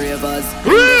 Ravers,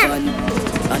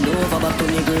 and over back to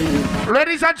me girl.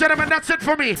 Ladies and gentlemen, that's it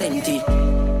for me.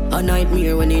 A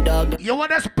nightmare when he dog. You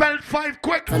want to spell 5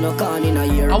 quick? I know gone in a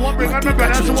year. I want to bring on my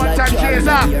brothers one time chaser.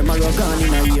 Gone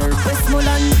in a year.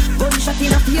 Westmoreland, gunshot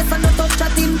in a face and no tough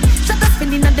chatting. Shut up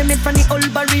spinning at the mid from the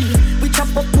old barrel. We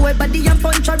chop up boy body and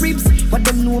punch a ribs. What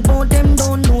them know about them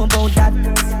don't know about that.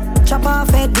 Chop off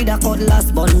head with a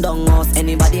cutlass, bun down us.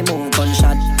 Anybody move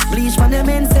gunshot. Bleach from the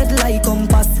men set like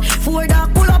compass. For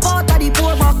that pull up out of the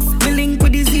poor box. Me link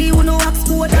with the Z who no axe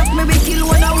code. That me we kill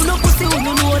one who no pussy who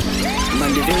no know.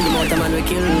 Man the build the mountain man we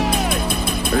kill.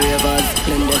 Ravers,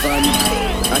 Glendevan,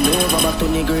 and over back to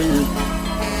the grill.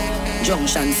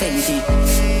 Junction Senti.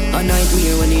 A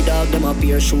nightmare when the dog them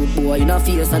appear. Shoot boy in a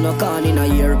face and a can in a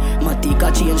ear.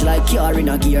 Matika change like car in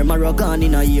a gear. Moroccan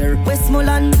in a year.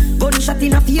 Westmoreland, gunshot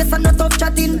in a face and no tough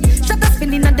chatting. Shut up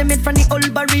spinning at the mid from the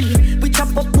old barrel. We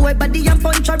chop up boy body and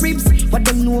punch a ribs. What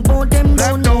them know about them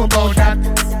don't know about that.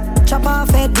 Chop off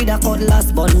head with a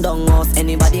cutlass, bun down us.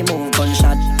 Anybody move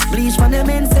gunshot. Bleach from the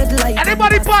men set like.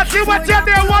 Anybody party with you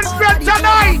there one friend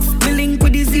tonight? Me link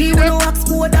with the Z who no axe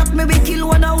code. That me we kill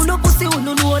one who no pussy who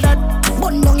no know that.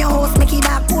 Bun down your house, make it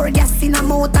a pour gas in a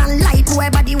mouth and light boy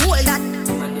body hold that.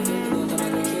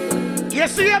 You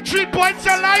see your 3 points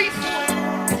of life?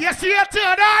 You see your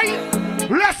third eye?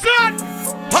 Listen!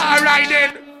 Alright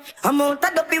then. I'm out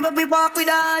of the people we walk with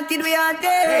until we are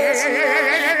dead.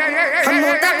 I'm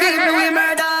out of people we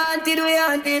murder until we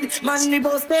are dead. Man, we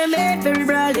both stay made for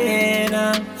brawling.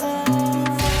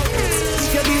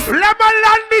 Lemon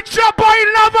land the chopper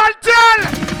in love and tell.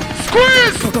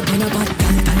 Squeeze!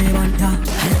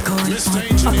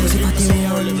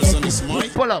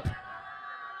 Pull up.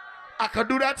 I can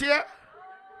do that here.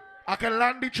 I can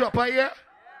land the chopper here.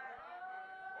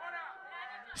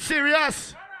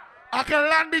 Serious. I can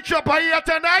land the chopper here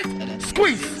tonight.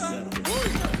 Squeeze.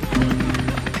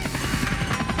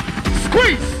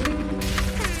 Squeeze.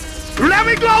 Let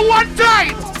me go one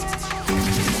time.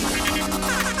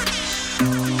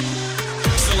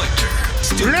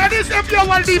 Ladies, if you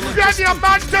want to defend your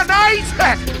man tonight.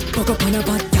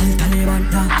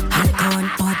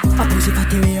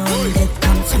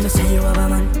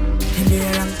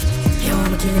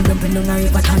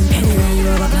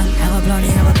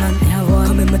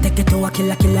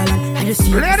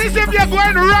 Ladies, if you're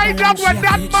going right up with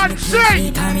that man,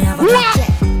 say what?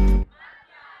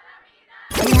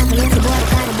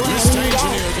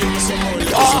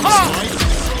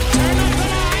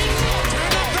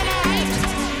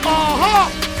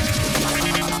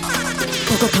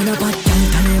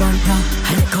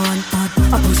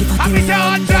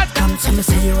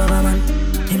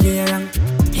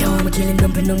 Killing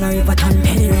them in the river ton.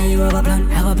 Anyway, you have a plan,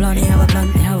 have a plan, have a plan,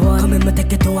 have one. Come in, me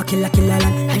take it to a killer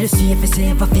land. I just see if it's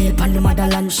safe, I feel pan the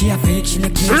motherland. She a freak, she a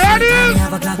kill. Ready?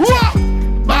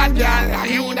 Bad girl, are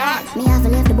you that? Me have to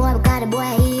leave the boy, because the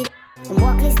boy eat. The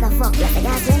walk list the fuck, like I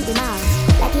got 20 miles.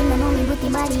 Like him, the mommy, put the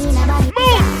body in a body.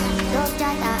 Broke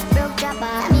chata, broke chopper.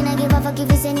 I mean, I give a fuck if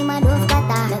you send him a dove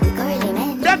kata. Let me curly,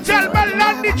 man. The gentleman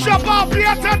land the chop up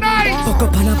here tonight. Fuck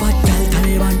up on a bad girl,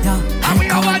 Talibanta. And we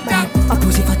have a that. A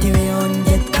pussy fatty way on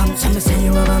get come. Some say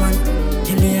you have a man.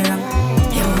 Till the air.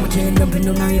 I'm killing them in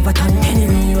the river ton.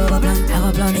 Anyway, you have a plan, have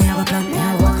a plan, have a plan,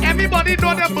 have one. Everybody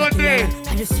know the birthday,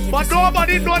 but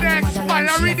nobody know the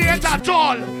expiry date at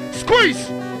all. Squeeze.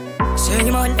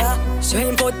 Swing man,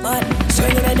 swing football,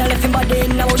 swing your medal if body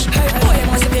in the bush. Hey, boy,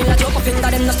 must feel like drop a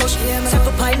finger them the stush.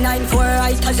 7.94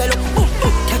 right as you look.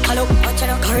 Take a look, watch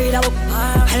out, carry the book.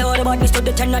 Hello, the bodies to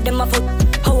the 10 of them a foot.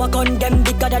 How I gun them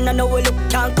bigger than I know we look.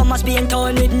 Can't come as being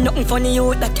torn with nothing funny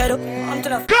you that tell up. I'm to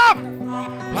the come.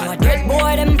 My dead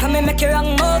boy, them come and make you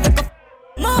wrong move.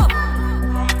 Move.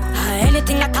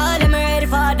 Anything at all, I'm ready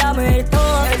for them.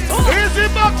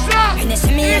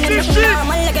 Easy shit.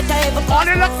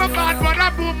 Only look for bad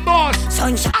brother boom boss.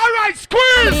 Alright,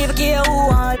 squeeze.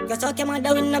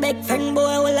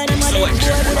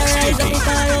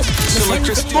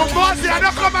 Boom boss, you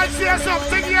don't come and say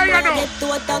something here, you know.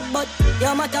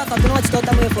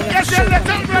 Yes, you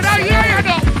little brother here, you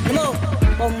know.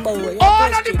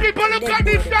 All of the people who can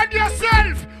defend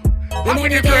yourself. I'm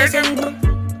in the burden.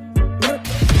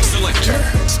 Selector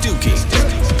Stookie.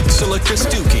 Selector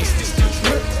Stookie.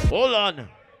 Hold on.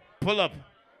 Pull up.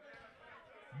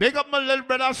 Big up my little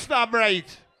brother,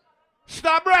 Starbright.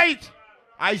 Starbright.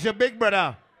 I's your big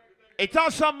brother. It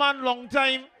has some man long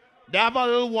time. They have a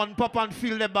little one pop and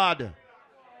feel the bad.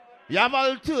 You have a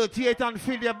little 38 and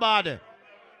feel the bad.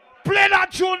 Play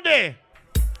that tune there.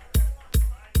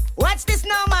 Watch this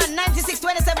now, man.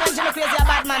 96-27, Jimmy Crazy, a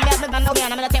bad man. I'm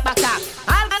gonna take back that.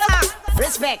 I'll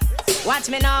respect. Watch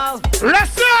me now.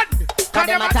 Listen. Can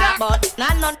them attack, but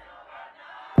none.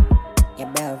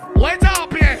 Wait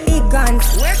up here. Big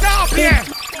guns. Wait up here.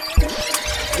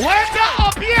 Wait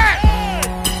up here.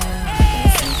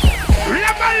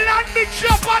 Never land the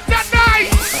chopper tonight.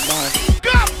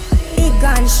 Come. Big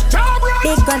guns.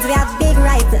 Big guns, we have big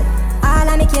rifles. All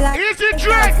of me killer. Easy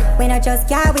drink. We not just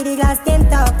car with the glass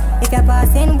tint up. If you're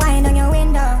passing wine on your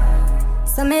window.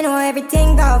 So me know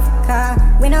everything off. Car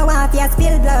we know want you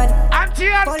spill blood.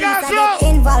 Anti-and police are get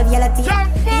involved, yellow team.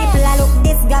 People are look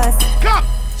disgust. Come.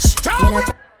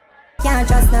 Can't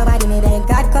trust nobody, me beg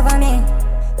God cover me.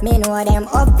 Me know them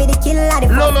up for the killer.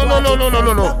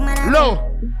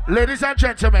 No. Ladies and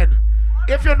gentlemen,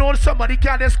 if you know somebody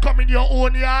can just come in your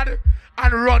own yard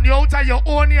and run you out of your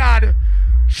own yard,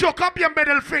 choke up your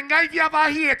middle finger. If you have a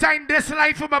hater in this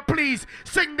life, for me, please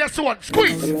sing this one.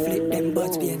 Squeeze. Flip them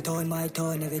buds, being torn, my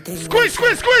torn, everything. Squeeze.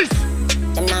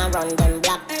 Them now run them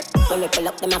black. When we pull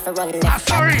up, them have to run left.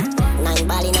 Sorry. 9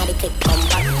 ball in the kick, come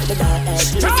back. The dark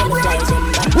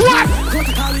What?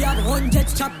 Protocol, we have 100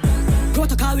 chop.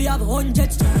 Protocol, we have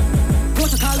 100.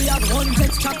 Protocol, we have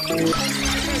 100 chop.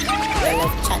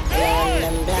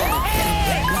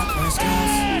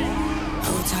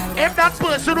 If that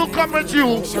person who come with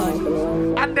you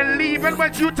and they leaving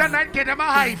with you tonight, give them a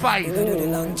high five.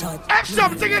 If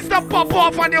something is to pop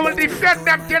off and they will defend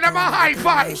them, give them a high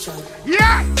five.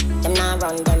 Yeah. Them now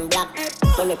run them black.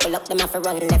 When we pull up, them have to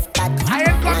run left back. I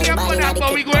ain't come here for that,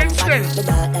 but we going still.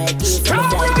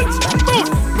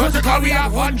 Protocol, we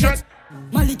have 100.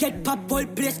 Molly get pop, boy,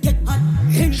 place get hot.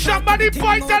 Somebody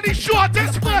point at the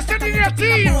shortest person in your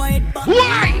team.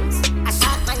 Why?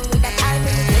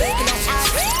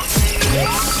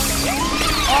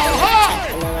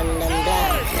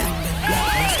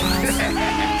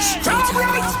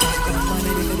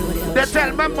 They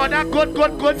tell my mother,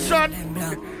 good son.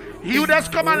 You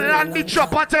just come and land the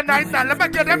chopper tonight now. Let me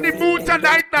get them the mood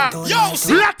tonight now. Yo,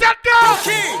 let it go.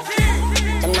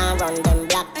 Them now run them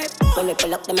black. When we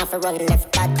pull up, them have to run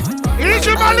left back.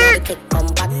 Easy, Malik.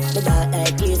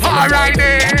 Alright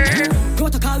then.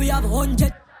 Protocol, we have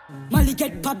 100. Molly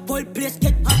get pop, boy, place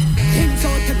get hot.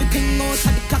 Insult everything out of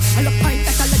the clock. All the pint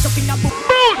that I let up in a book.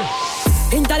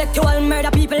 Intellectual murder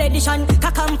people edition.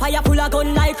 Cock and fire full of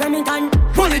gun like Remington.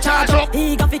 Pull it charge up.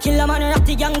 He got to kill a man,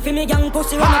 ratty gang, for me gang,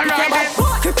 pussy when I pick about.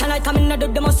 Kryptonite coming out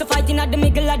of the muscle fighting at the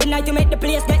middle of the night to make the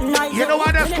place get nice. You know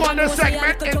what that's called the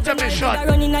segment? Intermission.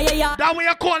 That way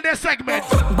you call this segment.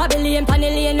 Babylon,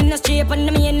 Panellian in the street, and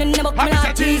the main in the book.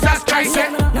 Jesus Christ.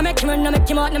 No make him run, no make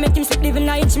him out, no make him sleep, living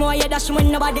an inch more. Yeah, that's when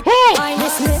nobody find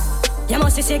this me. You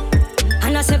must be sick.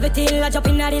 And I 17, I jump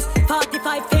in at this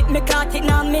 45 feet, me caught it,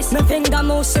 now miss. Me finger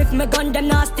move swift, me gun them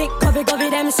now stick. Covey,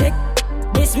 them sick.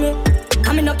 This me,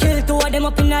 I me no kill two of them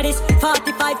up in at this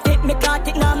 45 feet, me caught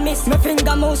it, now miss. Me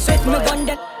finger move swift, me gun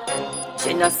them.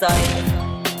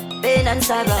 Genocide, pain and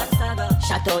sorrow.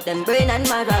 Shut out them brain and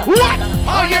marrow. What?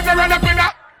 Oh, you can run up in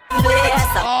that?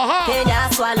 Kenya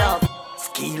swallow.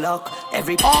 Ski lock,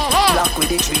 every block with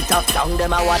the tree top down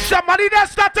them a watch. Somebody that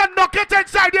start to knock it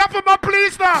inside here for my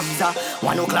please now.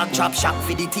 1 o'clock drop shot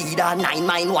for the Tida, 9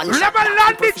 mine 1 shot. Never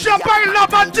land the chop I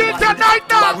love until tonight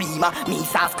now. Marima, me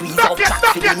soft squeeze up track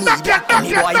for the media.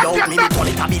 Any boy don't me turn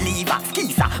it a believer.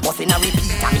 Skisa, what's in a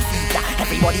repeater, me feature.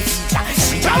 Everybody feature,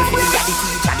 every child for me a the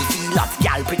teacher. The feel-ups,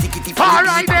 gal pretty kitty for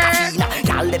the Katrina.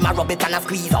 Gal them a rub it and a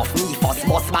squeeze off me. First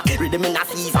boss back, rhythm in a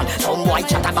season. Some boy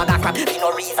chat about a crap, for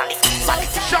no reason.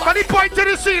 Somebody point to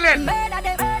the ceiling. I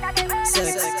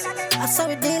saw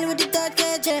it deal with the third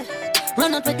KJ.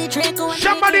 Run up with the trick.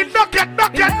 Somebody knock it.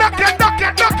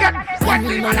 When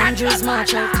the Andrews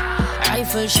march out.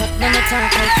 Rifle shot, then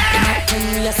attack out.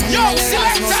 Yo,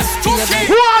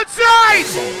 who outside?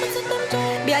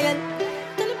 Knock it.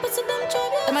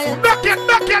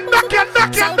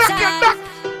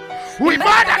 We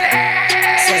mad at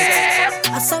it.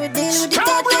 I saw it deal with the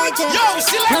third legend. Yo,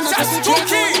 selector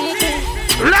Spooky.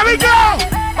 Let me go.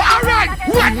 All right,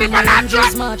 what the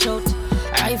balance? March out.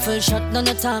 Rifle shot, none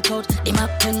of talk out. The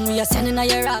map 10, we are sending a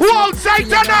your ass. Who outside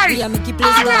tonight?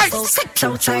 All right. Sex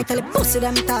outside, tell the pussy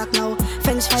them talk now.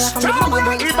 Fence fire from the mama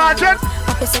brain.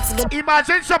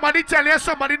 Imagine somebody tell you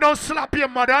somebody don't slap your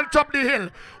mother on top the hill.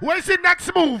 Where's the next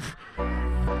move?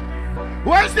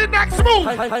 Where's the next move?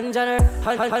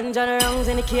 100 rounds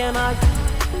in the Kmart.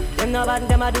 Them no bad,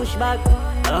 them a douchebag.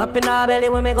 Up in our belly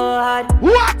when we go hard.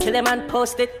 What? Kill them and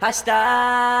post it.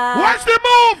 Hashtag. What's the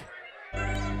move?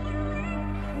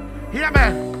 Hear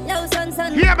me. Yo,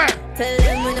 son. Hear me. Tell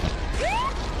them when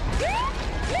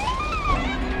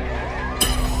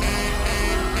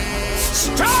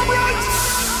Stop right.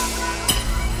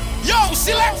 Yo,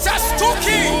 selector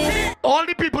Spooky. All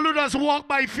the people who just walk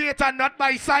by faith and not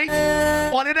by sight,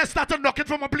 all of them start to knock it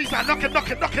from a police and knock it. Let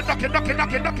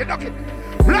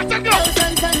it go. Yo,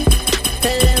 son.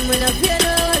 Tell them when I fear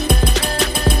no one.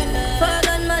 Fall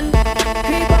on man.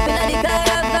 Creep up in the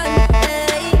caravan.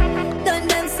 Hey, done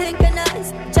them synchronize.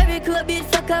 Jericho beat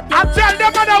fuck up. I tell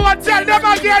them another one, tell them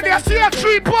again. They see a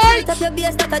 3 points.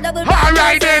 All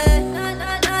right then.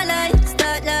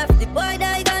 Start laugh. The boy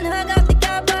die gun hug up the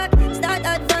car park. Start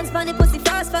advance funny pussy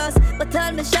fast. But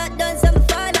all me shot done some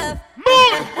fall off.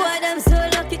 Move. Boy them so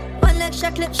lucky. One leg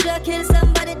shot clip shot kill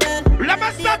somebody there. Let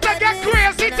me start to get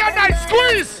crazy tonight.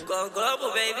 Squeeze. Go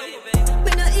global, baby.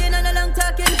 We not in on a long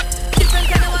talking. Different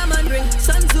kind of woman bring.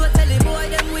 Some to tell the boy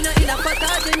them we not in a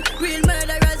forgotten. Real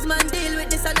murderers man deal with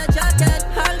this on a jacket.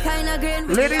 All kind of green.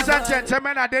 Ladies and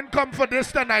gentlemen, I didn't come for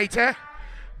this tonight, eh?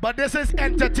 But this is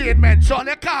entertainment, so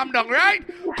let's calm down, right?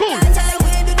 Cool.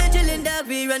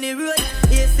 We run the road.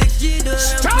 A6G door.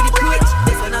 Stop right.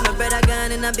 This one I'm a brother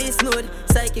gun in a beast mode.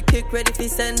 Psychic quick ready to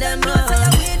send them out.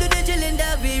 We do the drilling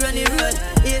that we run the road.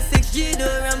 A6G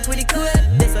door. I'm pretty cool.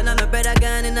 This one I'm a brother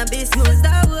gun in a beast mode.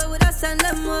 Star Wars with us send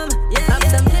them home. Yeah, have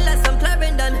some killers, some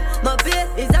Clarendon. My base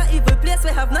is that evil place.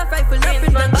 We have no rifle, no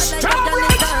prison. Stop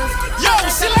right. Yo,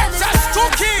 selector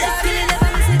Spooky.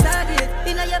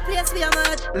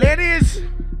 Ladies,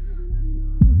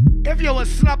 if you will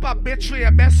slap a bitch for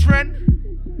your best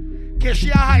friend, give she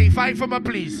a high five for me,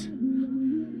 please.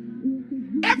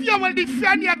 If you will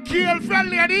defend your girlfriend,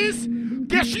 ladies,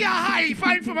 give she a high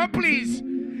five for me, please.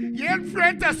 You ain't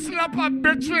afraid to slap a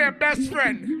bitch for your best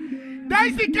friend.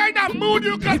 That's the kind of mood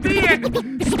you can be in.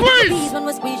 Squeeze! When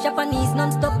we squeeze up on knees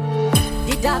non-stop.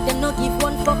 The dog them not give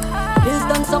one fuck. Bills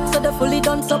done suck, so they fully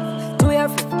done suck. 2 year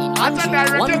 15. I'm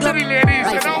directed to the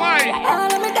ladies, you know why?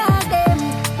 All of me dog them.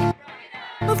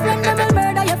 My friend them will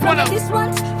murder your friend this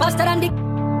once. Faster than the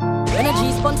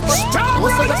energy spun spot.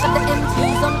 Most of us at the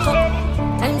MPs on top.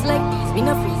 Times like these, we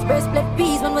no freeze, breast split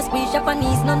peas. When we squeeze up on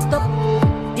knees non-stop.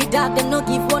 The dog them no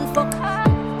give one fuck.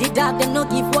 The dog them no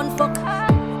give one fuck.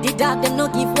 The dog them no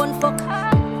give one fuck.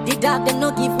 The dog them no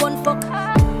give one fuck.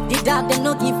 The dog them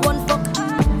no give one fuck.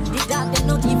 The dog them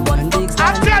no give one fuck. I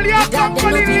tell you,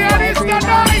 company ladies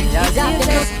tonight.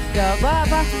 Your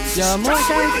guava, your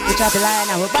motion, we chop the line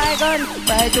and we buy gun.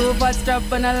 Buy 2 for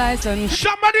strap and a license.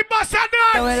 Somebody bust a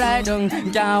down. So we lie down,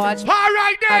 can't watch.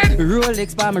 Alright then.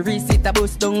 Rolex for me receipt a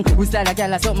boost down. We style a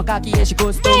girl a suck my cocky and she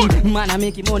goes down. Man I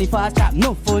make money fast trap,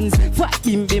 no funds. Fat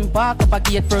bim park up a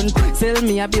gate front. Sell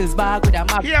me a bills bag with a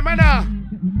map. Yeah man.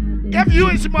 If you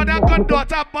is mother good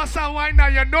daughter bust a wine now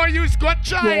you know you's good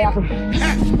child.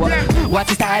 What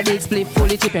is style big split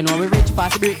fully chip and we rich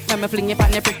past the brick. Let me fling it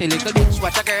on the pretty little bitch.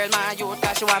 Watch a girl my youth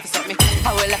cause she want to suck me.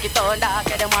 I will lock it on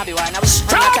dark and them want be one. I wish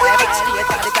I'm a child violate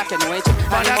the cock and no it.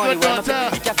 And the money when I feel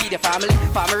you can feed the family.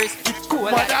 Farmers it's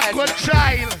cool. Mother good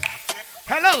child.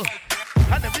 Hello.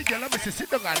 And the big girl let me sit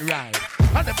down and ride.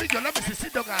 And the big girl let me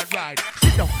sit down and ride.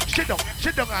 Sit down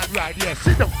and ride. Yeah,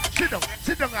 sit down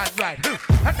and ride.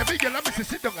 And the big girl let me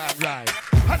sit down and ride.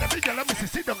 And the big girl let me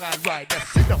sit down and ride. Yeah,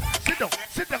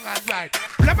 sit down and ride.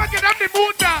 Let me get on the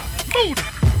mood now. Mood.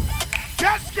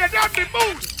 Just get on the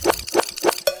mood.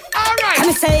 Alright.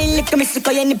 I'm saying, look at me,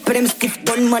 so you nip them stiff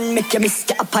gun man, make you miss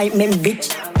your appointment, bitch.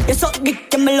 You suck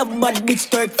dick, you love bad bitch,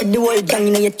 twerk for the whole gang,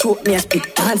 you know you choke me a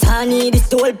spit. Dance honey, this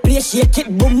the whole place, shake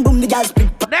it, boom boom, the girl split.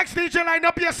 Next DJ, line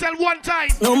up yourself one time.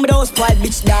 No more those spoiled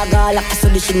bitch, dog, all up, so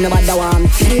this shit no matter what I'm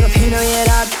feeling up, you know, yeah,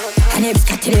 dog. And if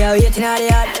it's there, waiting out the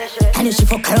yard. And if she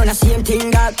fuck around, the same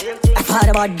thing, dog. I thought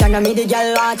about that, I made the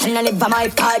girl want, and I live by my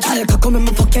part. I'll come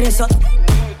and fuck your ass up.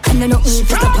 And I know me,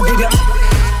 for stop a video.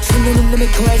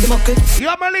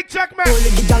 You're Malik, check me. Hold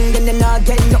the gang, then I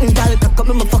get nothing, girl. Cock up,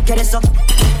 I'ma fuck your ass up.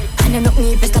 And I know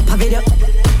me, for stop a video.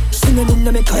 Singing in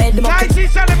the make her head, guys,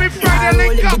 he's telling me Friday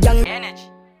link up.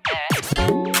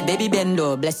 Baby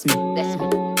Bendo, bless me.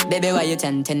 Baby, why you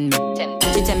tempting me?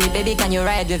 She tell me, baby, can you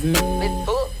ride with me? With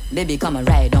who? Baby, come and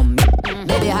ride on me.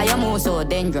 Baby, how you move so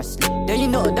dangerously? Don't you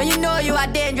know you are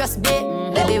dangerous,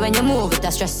 babe? Baby, when you move,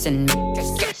 it's stressing me.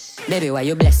 Baby, why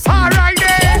you blessing me? Alright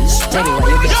then. Baby, why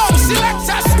you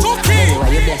blessing me? Baby, why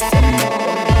you blessing me?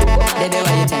 Baby,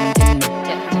 why you tempting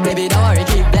me? Baby, don't worry,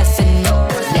 keep blessing me.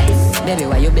 Bless. Baby,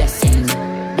 why you blessing me?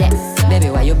 Bless. Baby,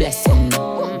 why you blessing me?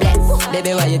 Bless.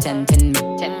 Baby, why you tempting me?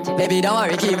 Baby, don't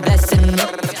worry, keep blessing me.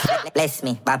 Bless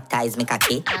me, baptize me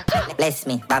cocky. Bless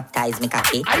me, baptize me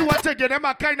cocky. I want to get them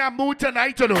a kind of mood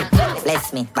tonight, you know.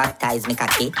 Bless me, baptize me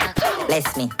cocky.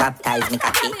 Bless me, baptize me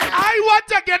cocky. I want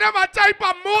to get them a type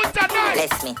of mood tonight.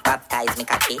 Bless me, baptize me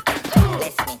cocky.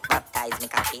 Bless me, baptize me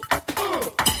cocky.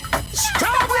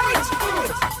 Stop it!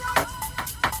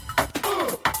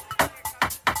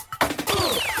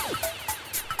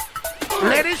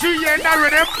 Ladies, you hear that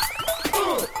rhythm?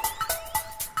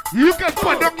 You can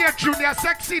put on your junior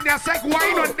sex, senior sex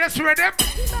wine on this rhythm.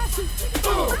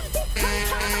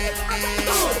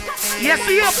 You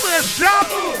see your first job?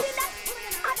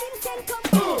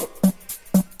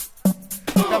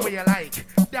 That way you like,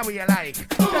 that way you like,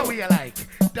 that way you like,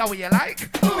 that way you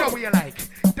like, that way you like,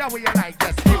 that way you like.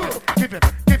 Just give him, give him,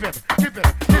 give him, give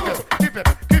him, give him, give him,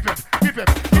 give him, give him,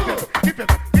 give him, give him,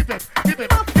 give him, give him,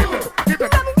 give him, give him.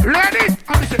 Ready?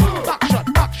 I'm listening. Back shot,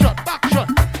 back shot, back shot,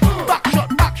 back shot,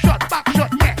 back shot, back shot.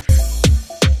 Yeah.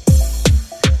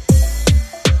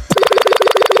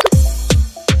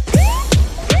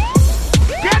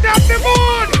 Get up the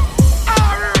mood.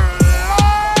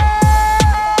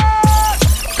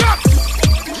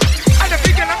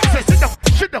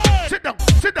 Sit down, sit down,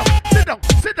 sit down, sit down,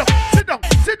 sit down, sit down,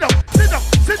 sit down, sit down,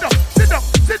 sit down, sit down,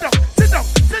 sit down, sit down,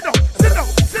 sit down, sit down,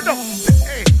 sit down.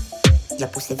 Hey. Your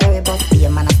pussy very buff, be a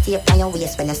man of stay on your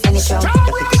waist when you send it out. Your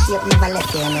pretty shape never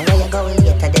left you, anywhere you go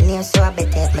later the news so I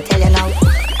better if me tell you now.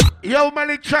 Yo,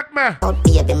 Malik, check me. Out,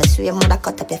 baby, me swear mother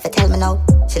cut up if you tell me now.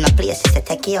 She no play, she say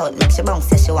take you out, make she bounce,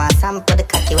 say she want some for the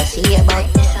cocky what she hear about.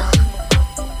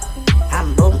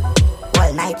 And boom,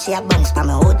 all night she a bounce for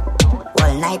me hood.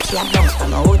 All night she a bounce for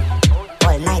me hood.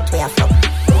 All night we a fuck.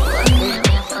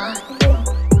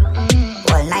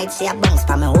 All night she a bounce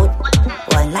for me hood.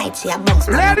 All night she a bounce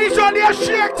for me hood. Ladies on your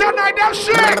shake tonight, they'll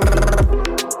shake.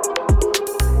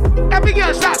 Every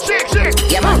girl start shake,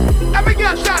 shake. Yeah, man. Every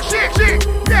girl start shake, shake.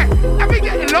 Yeah. Every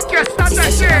girl, look your start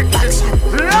to shake.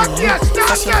 Look your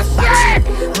start to shake.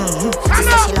 She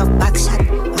say she love back shot.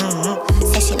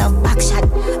 Say she love back shot.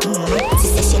 She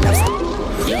say she loves.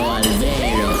 Yo,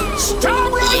 Alvaro.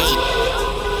 Stop it.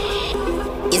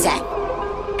 Is that?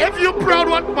 If you proud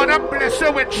one, mother bless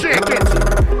you with shake it.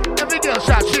 Every girl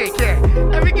shot shake, yeah.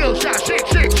 Every girl shot shake,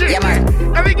 shake, shake. Yeah,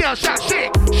 man. Every girl shot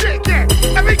shake, shake, yeah.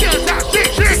 Every girl shot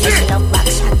shake, shake, shake. She say she love back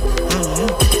shot.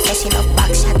 Say she love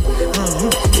back shot.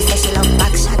 She say she love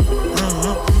back shot.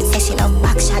 Say she love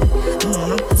back shot.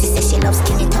 She say she loves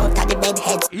skinny out of the bed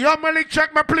heads. Yo, Malik,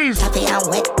 check me, please. Sloppy and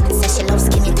wet. Say she loves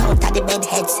skinny out of the bed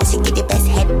heads. Say she give the best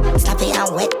head. Sloppy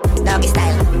and wet. Doggy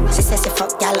style. She says she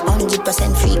fuck y'all 100%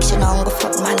 freak. She know go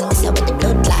fuck man. Miss you with the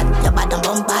blood clot. Your bad and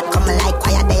bum bad. Come like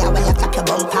quiet there when you clap your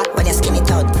bum pat. When you skin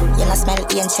it out. You no smell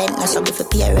ancient. No struggle for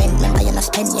parent. Remember you no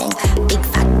spend yang. Big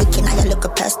fat bikini. Now you look a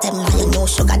person. Now you know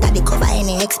sugar daddy cover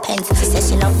any expense. She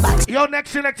says she love back. Yo,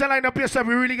 next selector line up here, so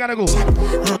we really gotta go.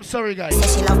 I'm sorry, guys. She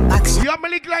says she love back shot. Yo,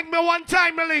 Malik, like me one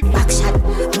time, Malik. Back shot.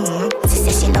 She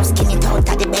says she loves skinny out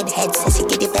of the bed head. Says she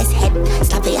give the best head.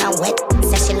 Sloppy and wet.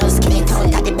 Says she loves skinny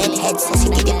out of the bed head. Says she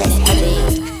give the best head.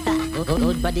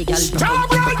 Good body girl, stop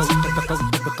it!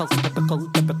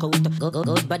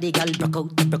 Good body girl,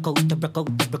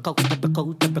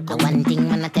 one thing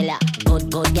man I tell ya,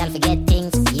 good girl forget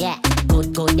things, yeah.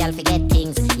 Good girl forget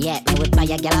things, yeah. I would buy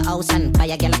a girl a house and buy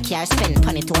a girl a car, spend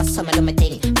money to a summer do my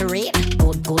thing. For real,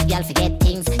 good girl forget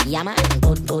things, yeah man.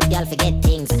 Good girl forget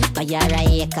things. Buy her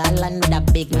a acre land with a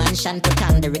big mansion, put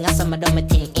on the ring of summer do my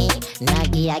thing, eh. Nah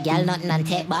give a girl nothing and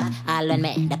take back. All when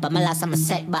me, that put my last I'm a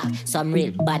setback. Some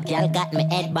real bad girl got me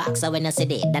head back. So when I see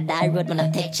that road when I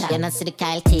take chat. You know see the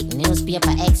Kyle take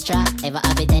newspaper extra. Ever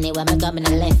have it anywhere me go me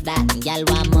no left that. Girl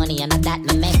want money and that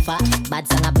me make for. Bad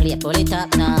song I play, pull it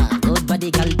up now. Good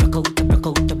body girl, good body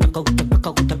girl, good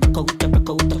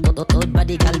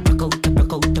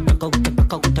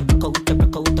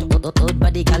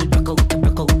body girl,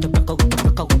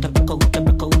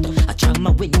 I try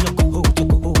my win, you go,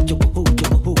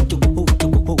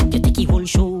 you take the whole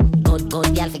show. Good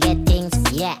girl forget things,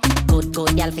 yeah. Good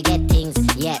girl forget things,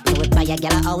 yeah. Me would buy a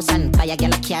girl a house and buy a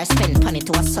girl a car, spend money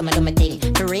to a summer do my thing.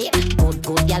 For real, good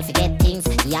girl forget things,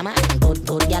 yeah man. Good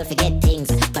girl forget things.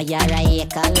 Buy her a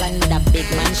acre land with a big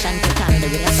mansion, put on the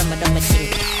ring of summer do my thing.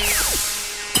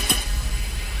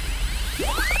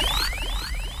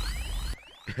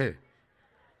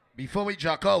 Before we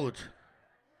jack out,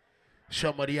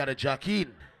 somebody had a jack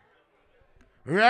in.